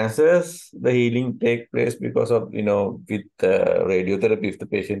for cancers, the healing takes place because of with radiotherapy. If the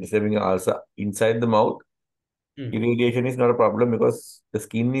patient is having an ulcer inside the mouth, irradiation is not a problem because the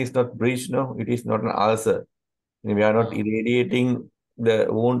skin is not breached. No, it is not an ulcer. We are not irradiating the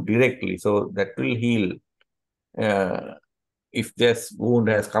wound directly, so that will heal. If this wound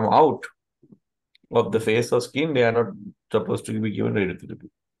has come out of the face or skin, they are not supposed to be given radiotherapy.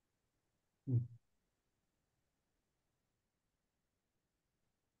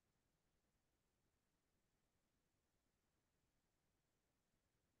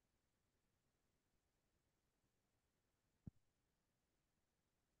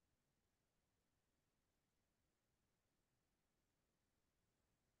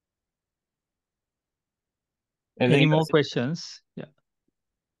 Any more else? questions? Yeah.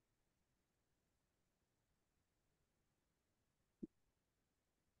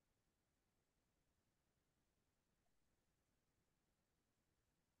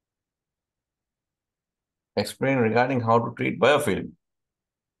 Explain regarding how to treat biofilm.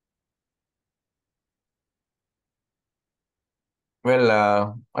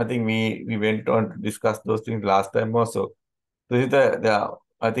 Well, I think we went on to discuss those things last time also. This is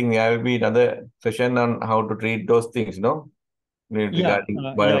I think there will be another session on how to treat those things, no? Regarding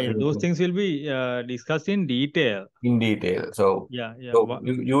Yeah. Those biofilm things will be discussed in detail. in detail. So, Yeah. so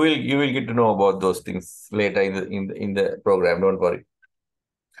you will get to know about those things later in the program. Don't worry.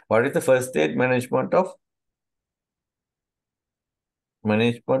 What is the first aid management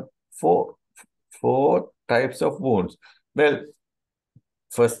for four types of wounds? Well,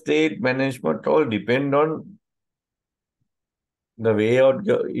 first aid management all depend on the way out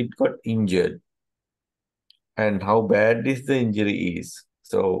it got injured and how bad is the injury is.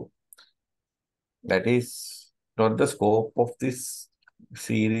 So that is not the scope of this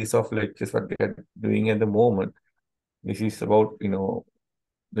series of lectures what we are doing at the moment. This is about, the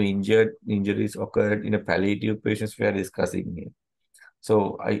injuries occurred in a palliative patients we are discussing here.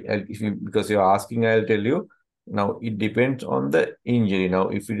 So because you're asking, I'll tell you. Now it depends on the injury. Now,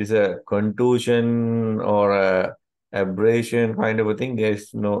 if it is a contusion or a abrasion kind of a thing,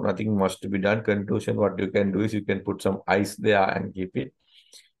 there's nothing much to be done. Contusion, what you can do is you can put some ice there and keep it.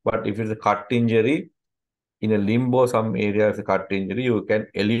 But if it's a cut injury, in a limb or some area of a cut injury, you can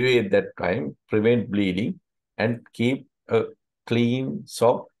elevate that time, prevent bleeding, and keep a clean,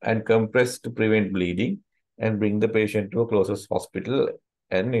 soft, and compress to prevent bleeding, and bring the patient to a closest hospital.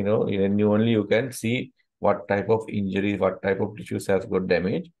 And only you can see what type of injury, what type of tissues has got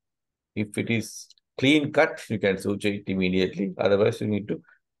damage. If it is clean cut, you can suture it immediately. Otherwise, you need to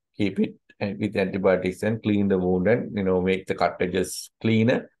keep it and with antibiotics and clean the wound and make the cut edges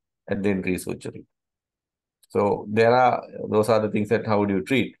cleaner and then resuture it. So those are the things that how do you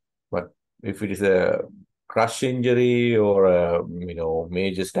treat. But if it is a crush injury or a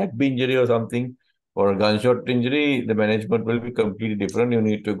major stab injury or something, or a gunshot injury, the management will be completely different. You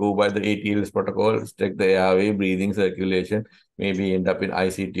need to go by the ATLS protocol, check the airway, breathing, circulation, maybe end up in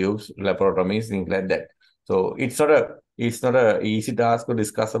IC tubes, laparotomies, things like that. So it's not a easy task to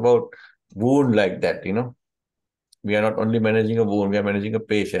discuss about wound like that. We are not only managing a wound, we are managing a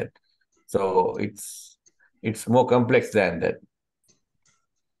patient. So it's more complex than that.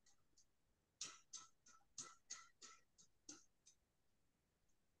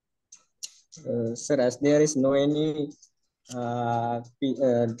 Sir, as there is no any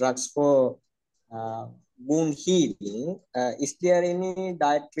drugs for wound healing, is there any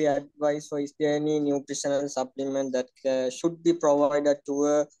dietary advice or is there any nutritional supplement that should be provided to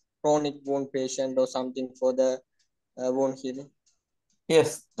a chronic wound patient or something for the wound healing?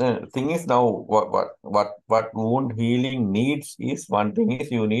 Yes, the thing is now what wound healing needs is one thing is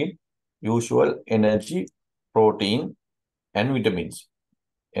you need usual energy, protein, and vitamins.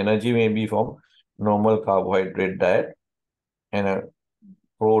 Energy may be from normal carbohydrate diet, and a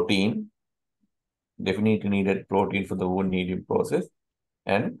protein, definitely needed protein for the wound healing process.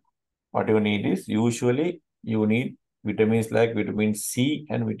 And what you need is usually you need vitamins like vitamin C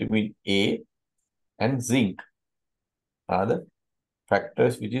and vitamin A and zinc are the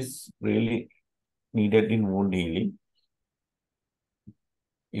factors which is really needed in wound healing.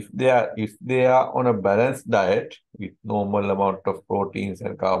 If they are on a balanced diet with normal amount of proteins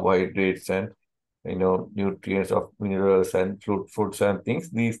and carbohydrates and nutrients of minerals and fruits and things,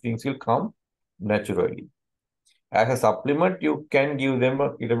 these things will come naturally. As a supplement, you can give them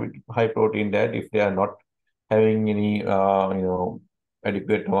a little bit high protein diet if they are not having any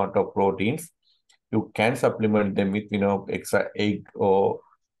adequate amount of proteins. You can supplement them with extra egg or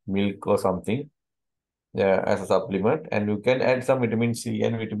milk or something as a supplement, and you can add some vitamin C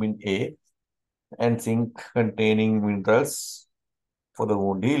and vitamin A and zinc containing minerals for the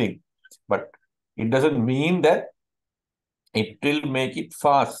wound healing. But it doesn't mean that it will make it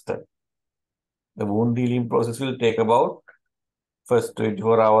faster. The wound healing process will take about first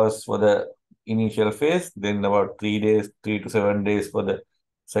 24 hours for the initial phase, then about 3 to 7 days for the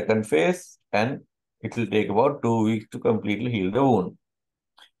second phase, and it will take about 2 weeks to completely heal the wound.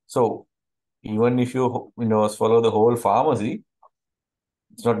 So even if you follow the whole pharmacy,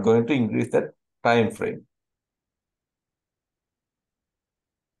 it's not going to increase that time frame.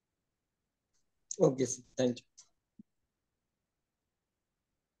 Okay, sir. Thank you.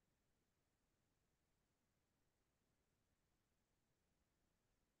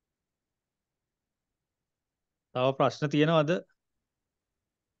 තව ප්‍රශ්න තියෙනවද?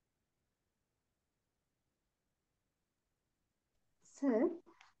 Sir,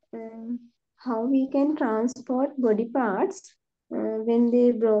 how we can transport body parts when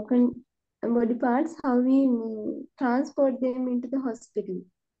they're broken body parts? How we transport them into the hospital?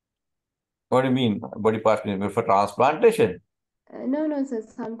 What do you mean? Body parts for transplantation? No, sir.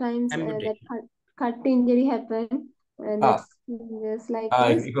 Sometimes that Amputation. cut injury happen, and Ah. that's just like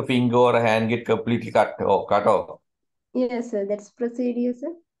If, this. if a finger or a hand get completely cut off. Yes, sir. That's procedure,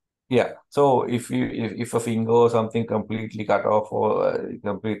 sir. Yeah. So if a finger or something completely cut off or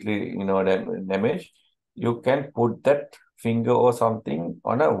completely damaged, you can put that finger or something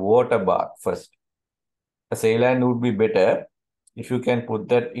on a water bath first. A saline would be better if you can put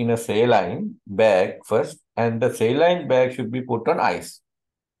that in a saline bag first, and the saline bag should be put on ice.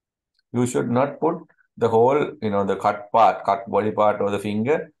 You should not put the whole, the cut body part or the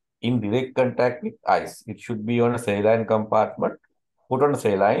finger in direct contact with ice. It should be on a saline compartment, put on a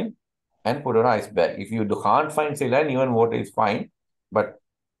saline and put on an ice bag. If you can't find saline, even water is fine, but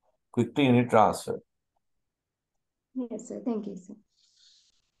quickly you need transfer. Yes, sir. Thank you, sir.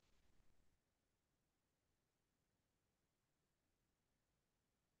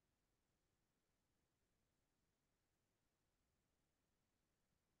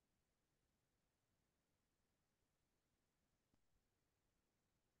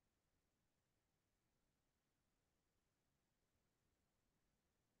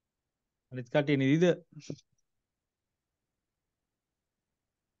 Let's cut in either.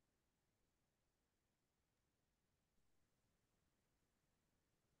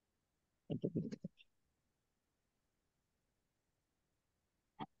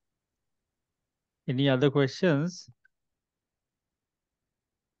 Any other questions?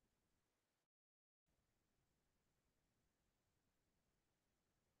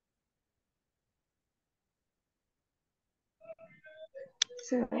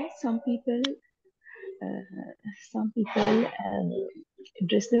 So some people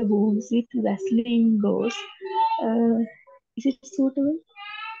dress the wounds with Vaseline gauze. Is it suitable?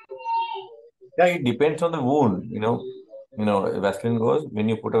 Yeah, it depends on the wound, Vaseline gauze. When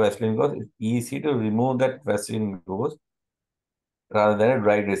you put a Vaseline gauze, it's easy to remove that Vaseline gauze rather than a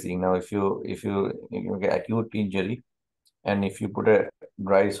dry dressing. Now, if you get acute injury and if you put a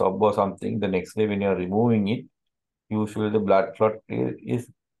dry swab or something, the next day when you're removing it, usually the blood clot is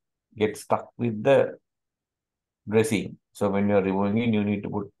get stuck with the dressing. So when you're removing it, you need to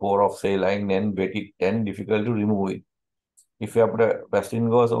put pour of saline and wet it and difficult to remove it. If you have put a Vaseline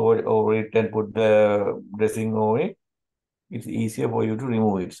gauze over it and put the dressing over it, it's easier for you to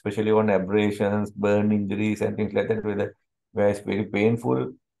remove it, especially on abrasions, burn injuries, and things like that, where it's very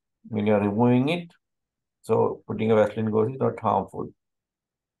painful when you're removing it. So putting a Vaseline gauze is not harmful.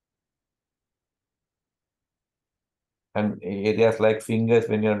 And areas like fingers,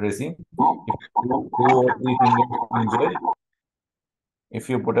 when you're dressing, if two or three fingers injured, if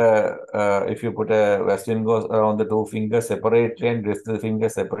you put a Vaseline gauze around the two fingers separately and dress the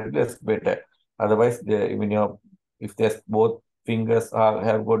fingers separately, it's better. Otherwise, if there's both fingers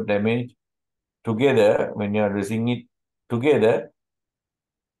have got damage together, when you're dressing it together,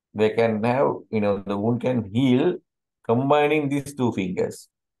 they can have, the wound can heal combining these two fingers,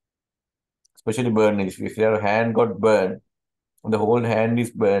 especially burn. If your hand got burned, the whole hand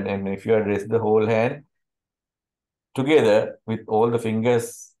is burned, and if you address the whole hand together with all the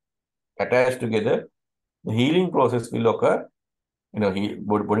fingers attached together, the healing process will occur.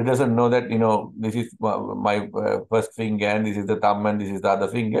 Body doesn't know that, this is my first finger and this is the thumb and this is the other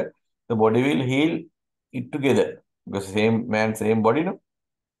finger. The body will heal it together because same man, same body, no?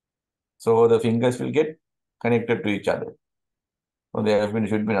 So the fingers will get connected to each other. So there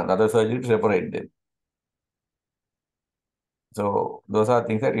should be another surgery to separate them. So those are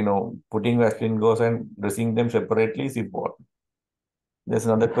things that, putting Vaseline gauze and dressing them separately is important. There's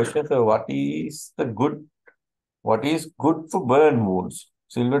another question. So what is good for burn wounds?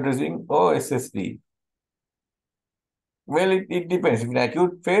 Silver dressing or SSD? Well, it depends. If in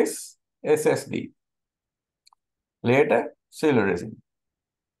acute phase, SSD. Later, silver dressing.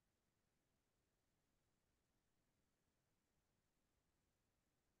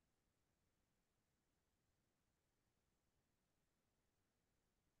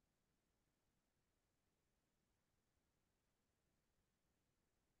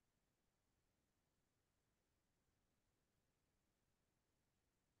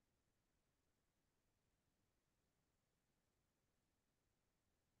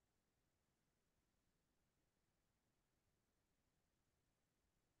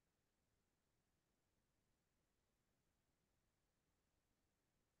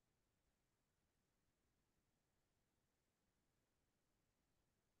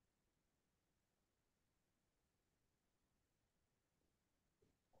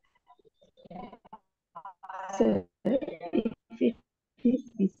 So if it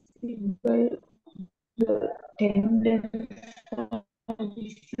is visible, the tendons are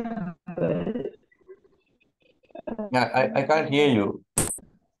visible. I can't hear you.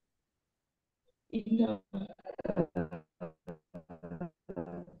 In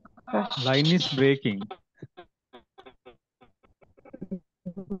the Line is breaking.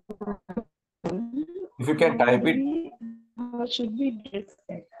 If you can type it. How should we dress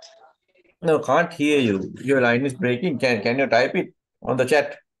that? No, can't hear you. Your line is breaking. Can you type it on the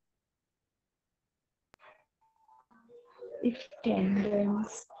chat? If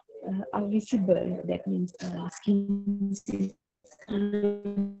tendons are visible, that means skin is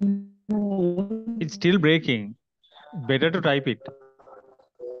removed. It's still breaking. Better to type it.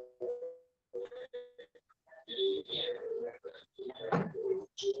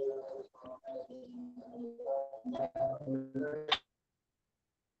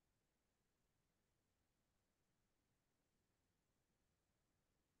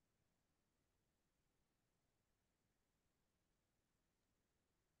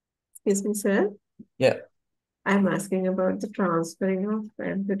 Excuse me, sir. Yeah. I'm asking about the transferring of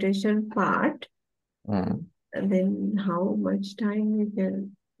amputation part, Mm. and then how much time we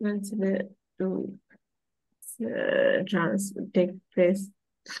can consider to take place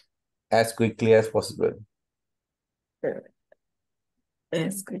As quickly as possible.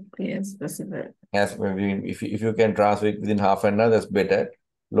 as quickly as possible. As maybe if you can transfer it within half an hour, that's better.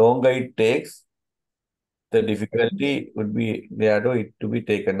 Longer it takes, the difficulty would be there to be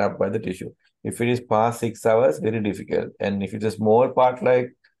taken up by the tissue. If it is past 6 hours, very difficult. And if it's a small part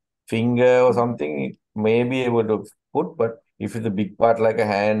like finger or something, it may be able to put, but if it's a big part like a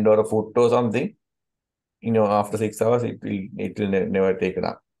hand or a foot or something, after 6 hours, it will never taken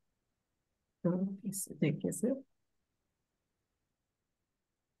up. Okay, so thank you, sir.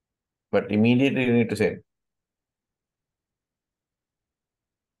 But immediately you need to send.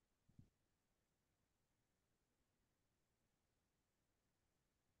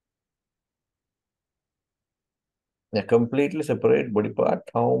 A completely separate body part,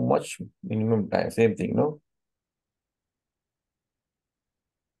 how much minimum time? Same thing, no?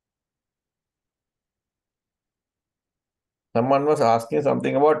 Someone was asking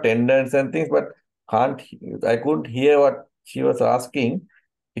something about tendons and things, but I couldn't hear what she was asking.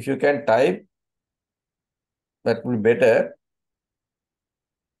 If you can type, that will be better.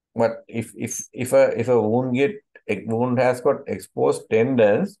 But if a wound has got exposed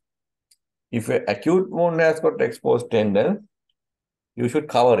tendons, if an acute wound has got exposed tendons, you should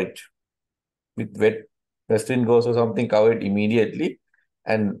cover it with wet Western gauze or something. Cover it immediately.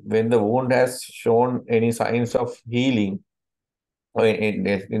 And when the wound has shown any signs of healing, or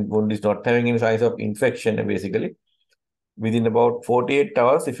wound is not having any signs of infection, basically, within about 48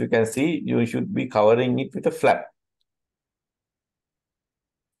 hours, if you can see, you should be covering it with a flap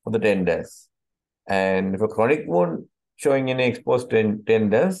for the tendons. And if a chronic wound showing any exposed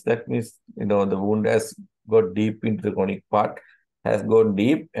tendons, that means, the wound has got deep into the chronic part, has gone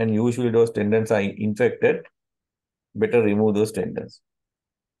deep, and usually those tendons are infected. Better remove those tendons.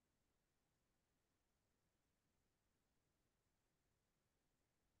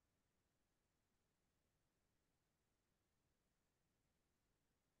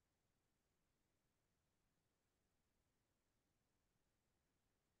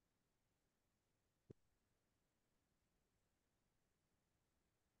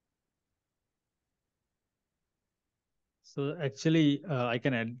 So actually, I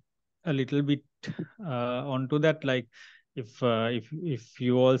can add a little bit onto that. Like, if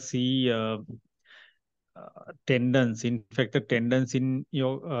you all see tendons, infected tendons in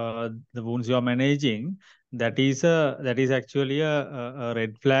your the wounds you are managing, that is actually a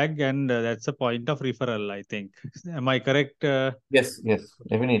red flag, and that's a point of referral, I think. Am I correct? Yes,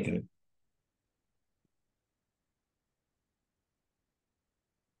 definitely.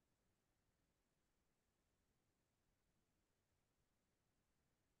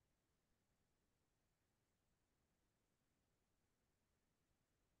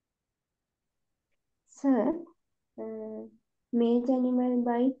 Sir, major animal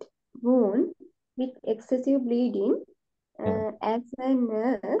bite wound with excessive bleeding. As a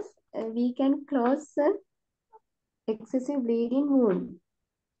nurse, we can close excessive bleeding wound.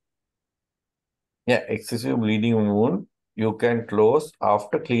 Yeah, excessive bleeding wound, you can close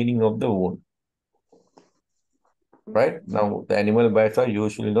after cleaning of the wound. Right? Now, the animal bites are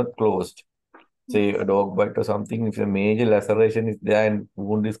usually not closed. Say a dog bite or something, if a major laceration is there and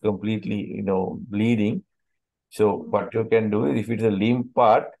wound is completely, bleeding. So what you can do is, if it's a limb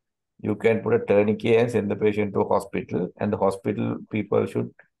part, you can put a tourniquet and send the patient to a hospital, and the hospital people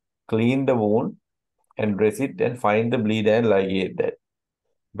should clean the wound and dress it and find the bleed and ligate that.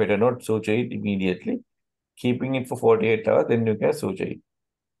 Better not suture it immediately. Keeping it for 48 hours, then you can suture it.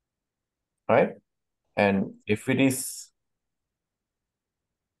 Right? And if it is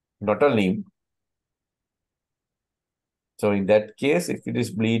not a limb, so in that case, if it is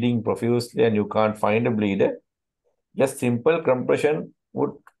bleeding profusely and you can't find a bleeder, just simple compression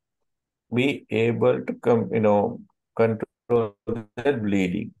would be able to control the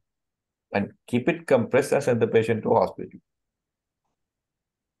bleeding and keep it compressed and send the patient to hospital.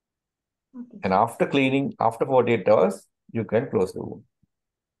 Okay, And after cleaning, after 48 hours, you can close the wound.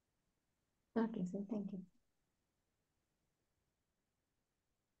 okay, sir. Thank you.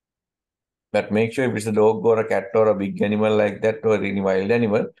 But make sure if it's a dog or a cat or a big animal like that or any wild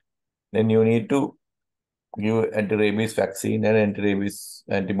animal, then you need to give anti-rabies vaccine and anti-rabies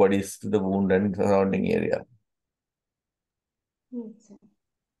antibodies to the wound and surrounding area. Yes, sir.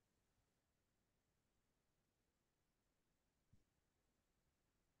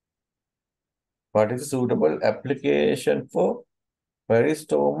 What is a suitable application for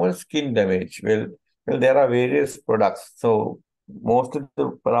peristomal skin damage? Well, there are various products. So most of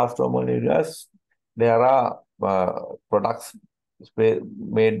the peristomal areas, there are products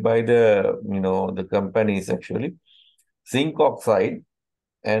made by the companies actually. Zinc oxide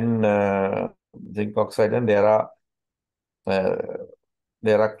and uh,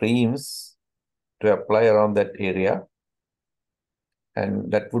 there are creams to apply around that area,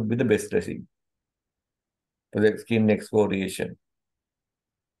 and that would be the best dressing for the skin exfoliation.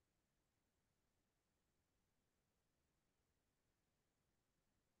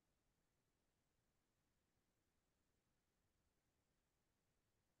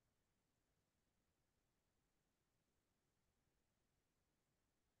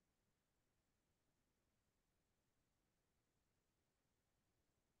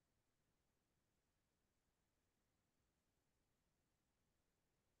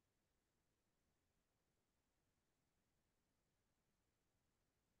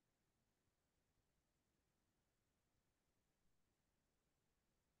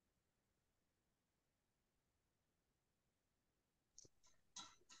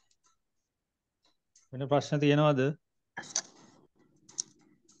 වෙන ප්‍රශ්න තියෙනවද?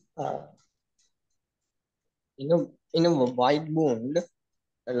 In a wide wound,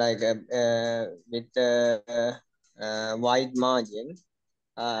 like with wide margin,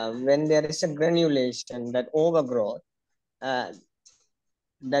 when there is a granulation, that overgrowth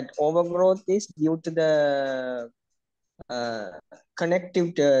is due to the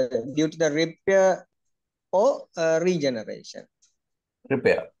due to the repair or regeneration.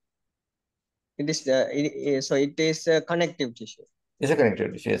 Repair. It is so it is a connective tissue. It's a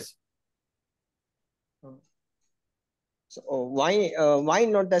connective tissue, yes. So why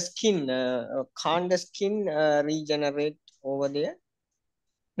not the skin? Can't the skin regenerate over there?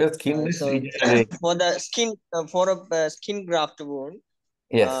 The skin is So regenerating. for the skin for a skin graft wound,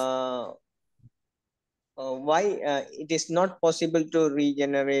 Yes. why it is not possible to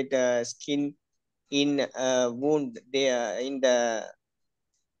regenerate skin in wound there in the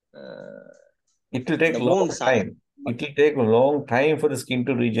it will take the a long wound side. time. It will take a long time for the skin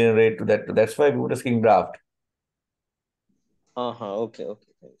to regenerate to that. That's why we put a skin graft. Okay.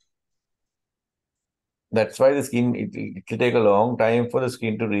 That's why the skin, it will take a long time for the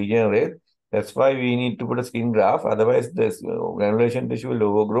skin to regenerate. That's why we need to put a skin graft. Otherwise, this granulation tissue will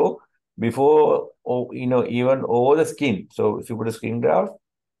overgrow before, even over the skin. So if you put a skin graft,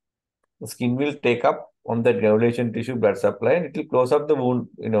 the skin will take up on that granulation tissue blood supply and it will close up the wound,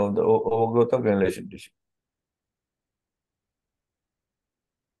 the overgrowth of granulation tissue.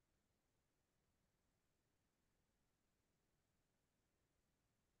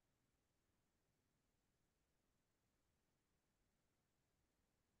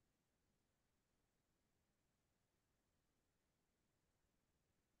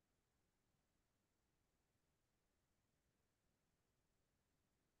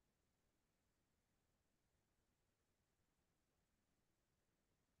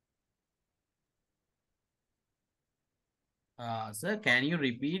 Sir, can you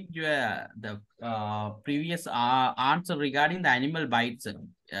repeat the previous answer regarding the animal bites,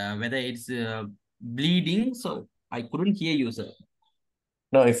 whether it's bleeding? So I couldn't hear you, sir.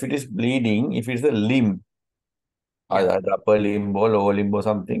 Now, if it is bleeding, if it's a limb, either the upper limb or lower limb or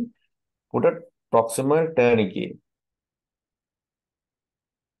something, put a proximal tourniquet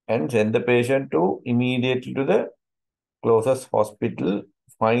and send the patient to immediately to the closest hospital,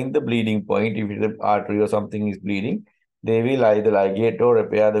 find the bleeding point. If it's an artery or something is bleeding, they will either ligate or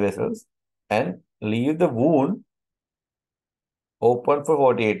repair the vessels and leave the wound open for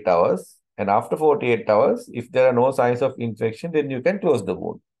 48 hours. And after 48 hours, if there are no signs of infection, then you can close the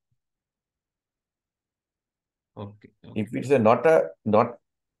wound. Okay. If it's not a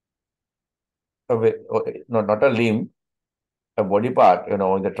limb, a body part, in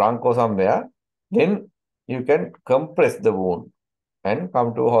the trunk or somewhere, then you can compress the wound and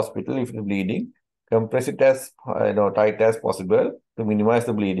come to a hospital if it's bleeding. Compress it as tight as possible to minimize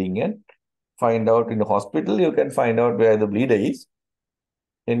the bleeding, and find out in the hospital. You can find out where the bleeder is,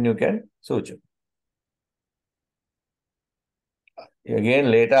 then you can suture.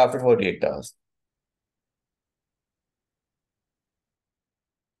 Again, later after 48 hours.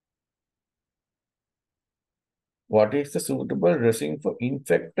 What is the suitable dressing for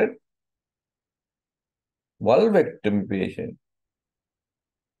infected vulvectomy patient?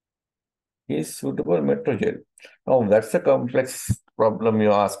 Is suitable metrogel? Now, that's a complex problem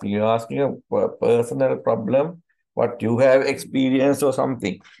you're asking. You're asking a personal problem, what you have experienced or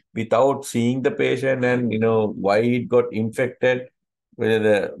something, without seeing the patient and, why it got infected, whether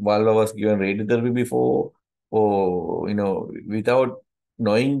the vulva was given radiotherapy before, or, without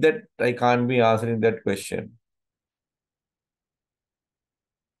knowing that, I can't be answering that question.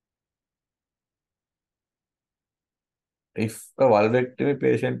 If a vulvectomy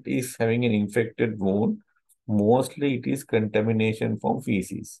patient is having an infected wound, mostly it is contamination from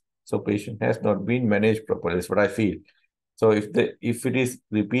feces. So patient has not been managed properly. That's what I feel. So if it is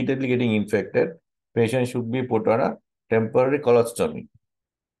repeatedly getting infected, patient should be put on a temporary colostomy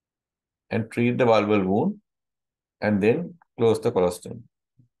and treat the vulval wound and then close the colostomy.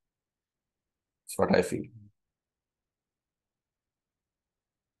 That's what I feel.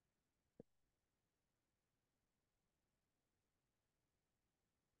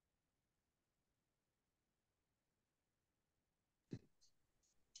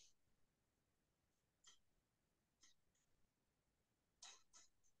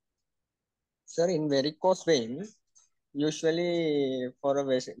 Sir, in varicose vein, usually for a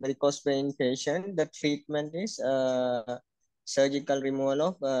varicose vein patient, the treatment is surgical removal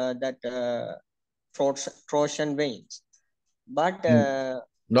of that torsion veins. But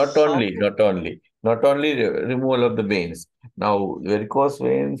Not only the removal of the veins. Now, varicose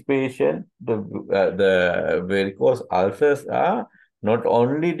veins patient, the varicose ulcers are not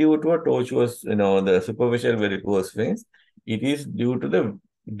only due to a tortuous, the superficial varicose veins. It is due to the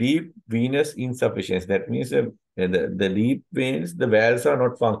deep venous insufficiency. That means the deep veins, the valves are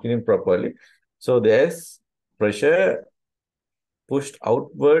not functioning properly. So there's pressure pushed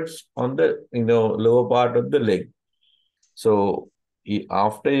outwards on the lower part of the leg. So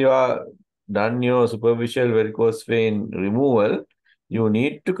after you are done your superficial varicose vein removal, you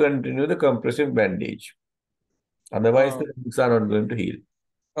need to continue the compressive bandage. Otherwise, the wounds are not going to heal.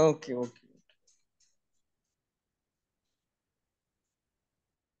 Okay.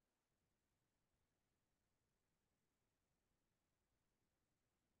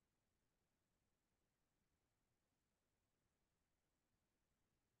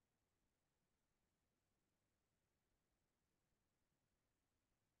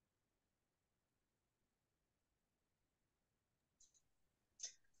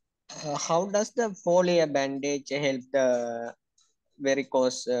 How does the four-layer bandage help the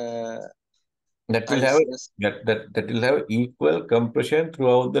varicose That will have ulcers? that will have equal compression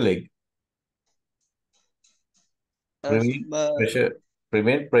throughout the leg.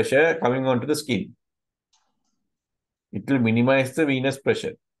 Prevent pressure coming onto the skin. It will minimize the venous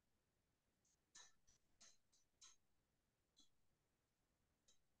pressure.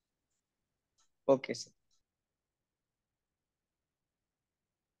 Okay, sir.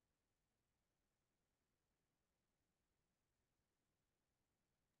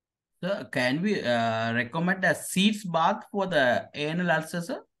 So can we recommend a seeds bath for the anal ulcer,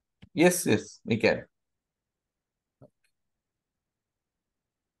 sir? Yes, we can.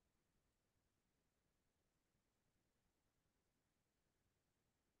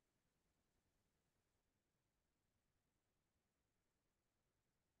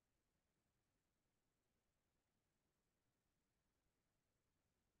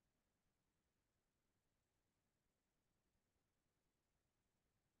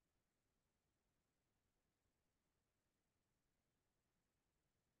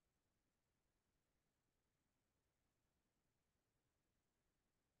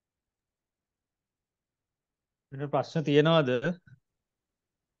 වෙන ප්‍රශ්න තියෙනවද?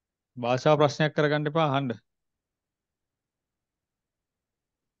 භාෂාව ප්‍රශ්නයක් කරගන්න එපා අහන්න.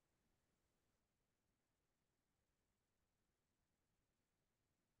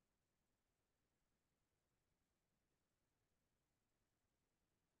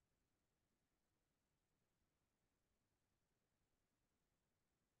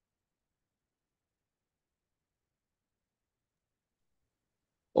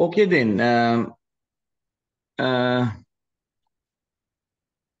 Okay then.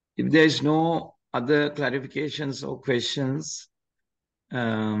 If there is no other clarifications or questions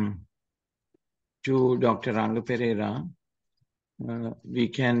to Dr. Ranga Perera, we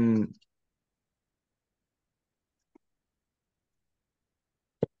can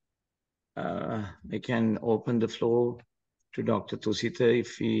open the floor to Dr. Thusitha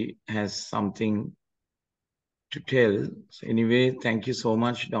if he has something to tell. So anyway, thank you so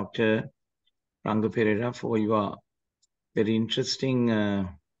much, Dr. Ranga Perera, for your very interesting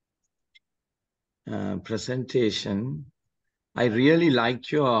presentation. I really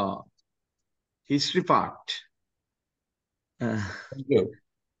liked your history part. Thank you.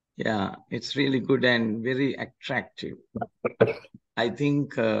 Yeah, it's really good and very attractive. I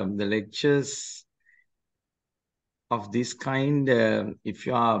think the lectures of this kind, if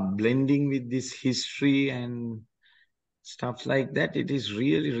you are blending with this history and stuff like that, it is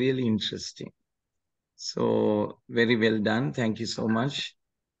really, really interesting. So very well done. Thank you so much.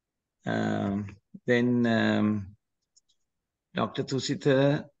 Then Dr.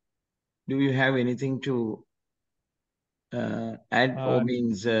 Thusitha, do you have anything to add or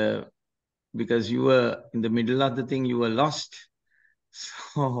means because you were in the middle of the thing, you were lost.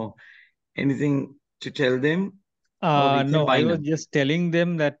 So anything to tell them? No, I was just telling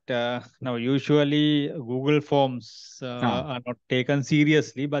them that now usually Google Forms are not taken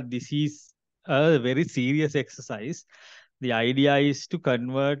seriously, but this is a very serious exercise. The idea is to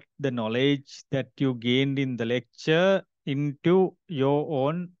convert the knowledge that you gained in the lecture into your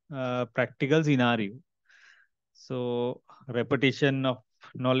own practical scenario. So repetition of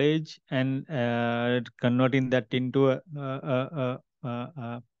knowledge and converting that into a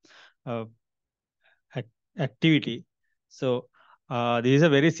activity. So this is a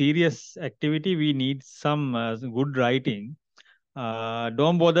very serious activity. We need some good writing.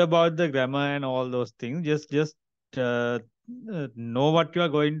 Don't bother about the grammar and all those things. Just know what you are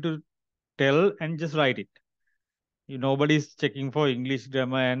going to tell and just write it. Nobody's checking for English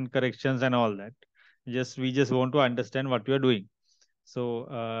grammar and corrections and all that. We just want to understand what you are doing. So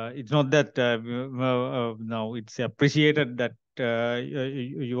it's not that now it's appreciated that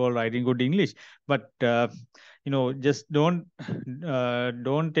you are writing good English, but just don't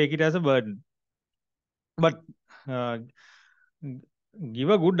take it as a burden, but uh, give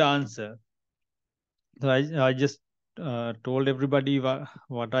a good answer. So I just told everybody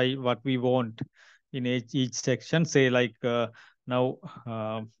what we want in each section. Say like now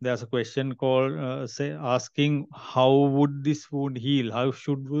there's a question called say asking how would this wound heal? How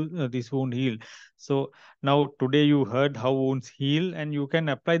should this wound heal? So now today you heard how wounds heal, and you can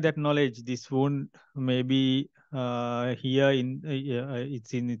apply that knowledge. This wound maybe here in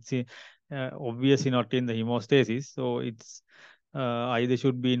it's obviously not in the hemostasis, so it's either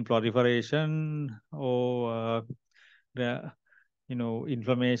should be in proliferation or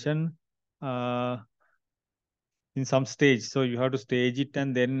inflammation in some stage. So you have to stage it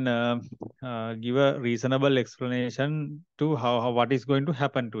and then give a reasonable explanation to how what is going to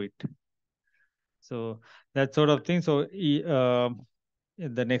happen to it. So that sort of thing. So in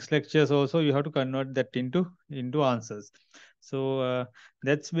the next lectures also you have to convert that into answers. So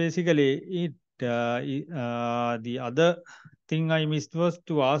that's basically it. The other thing I missed was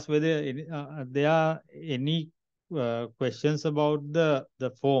to ask whether there are any questions about the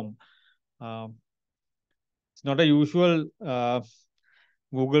form. It's not a usual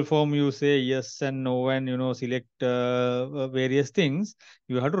Google form. You say yes and no, and select various things.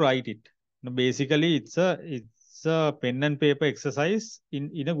 You have to write it. Basically, it's a pen and paper exercise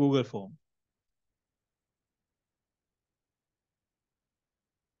in a Google form.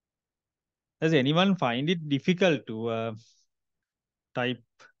 Does anyone find it difficult to type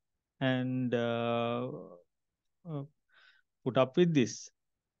and put up with this?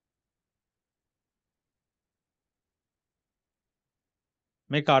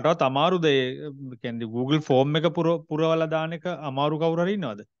 මේ කාටවත් අමාරුද කියන්නේ Google form එක පුරවලා දාන එක අමාරු කවුරු හරි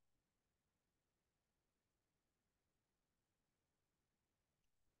ඉන්නවද?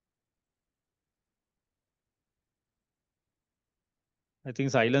 I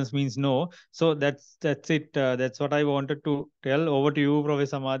think silence means no. So that's it. That's what I wanted to tell. Over to you,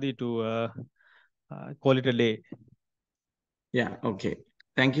 Professor Madhi, to call it a day. Yeah, okay.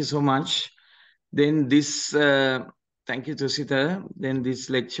 Thank you so much. Then this, thank you, Thusitha. Then this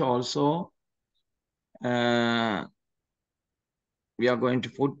lecture also, we are going to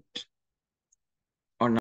put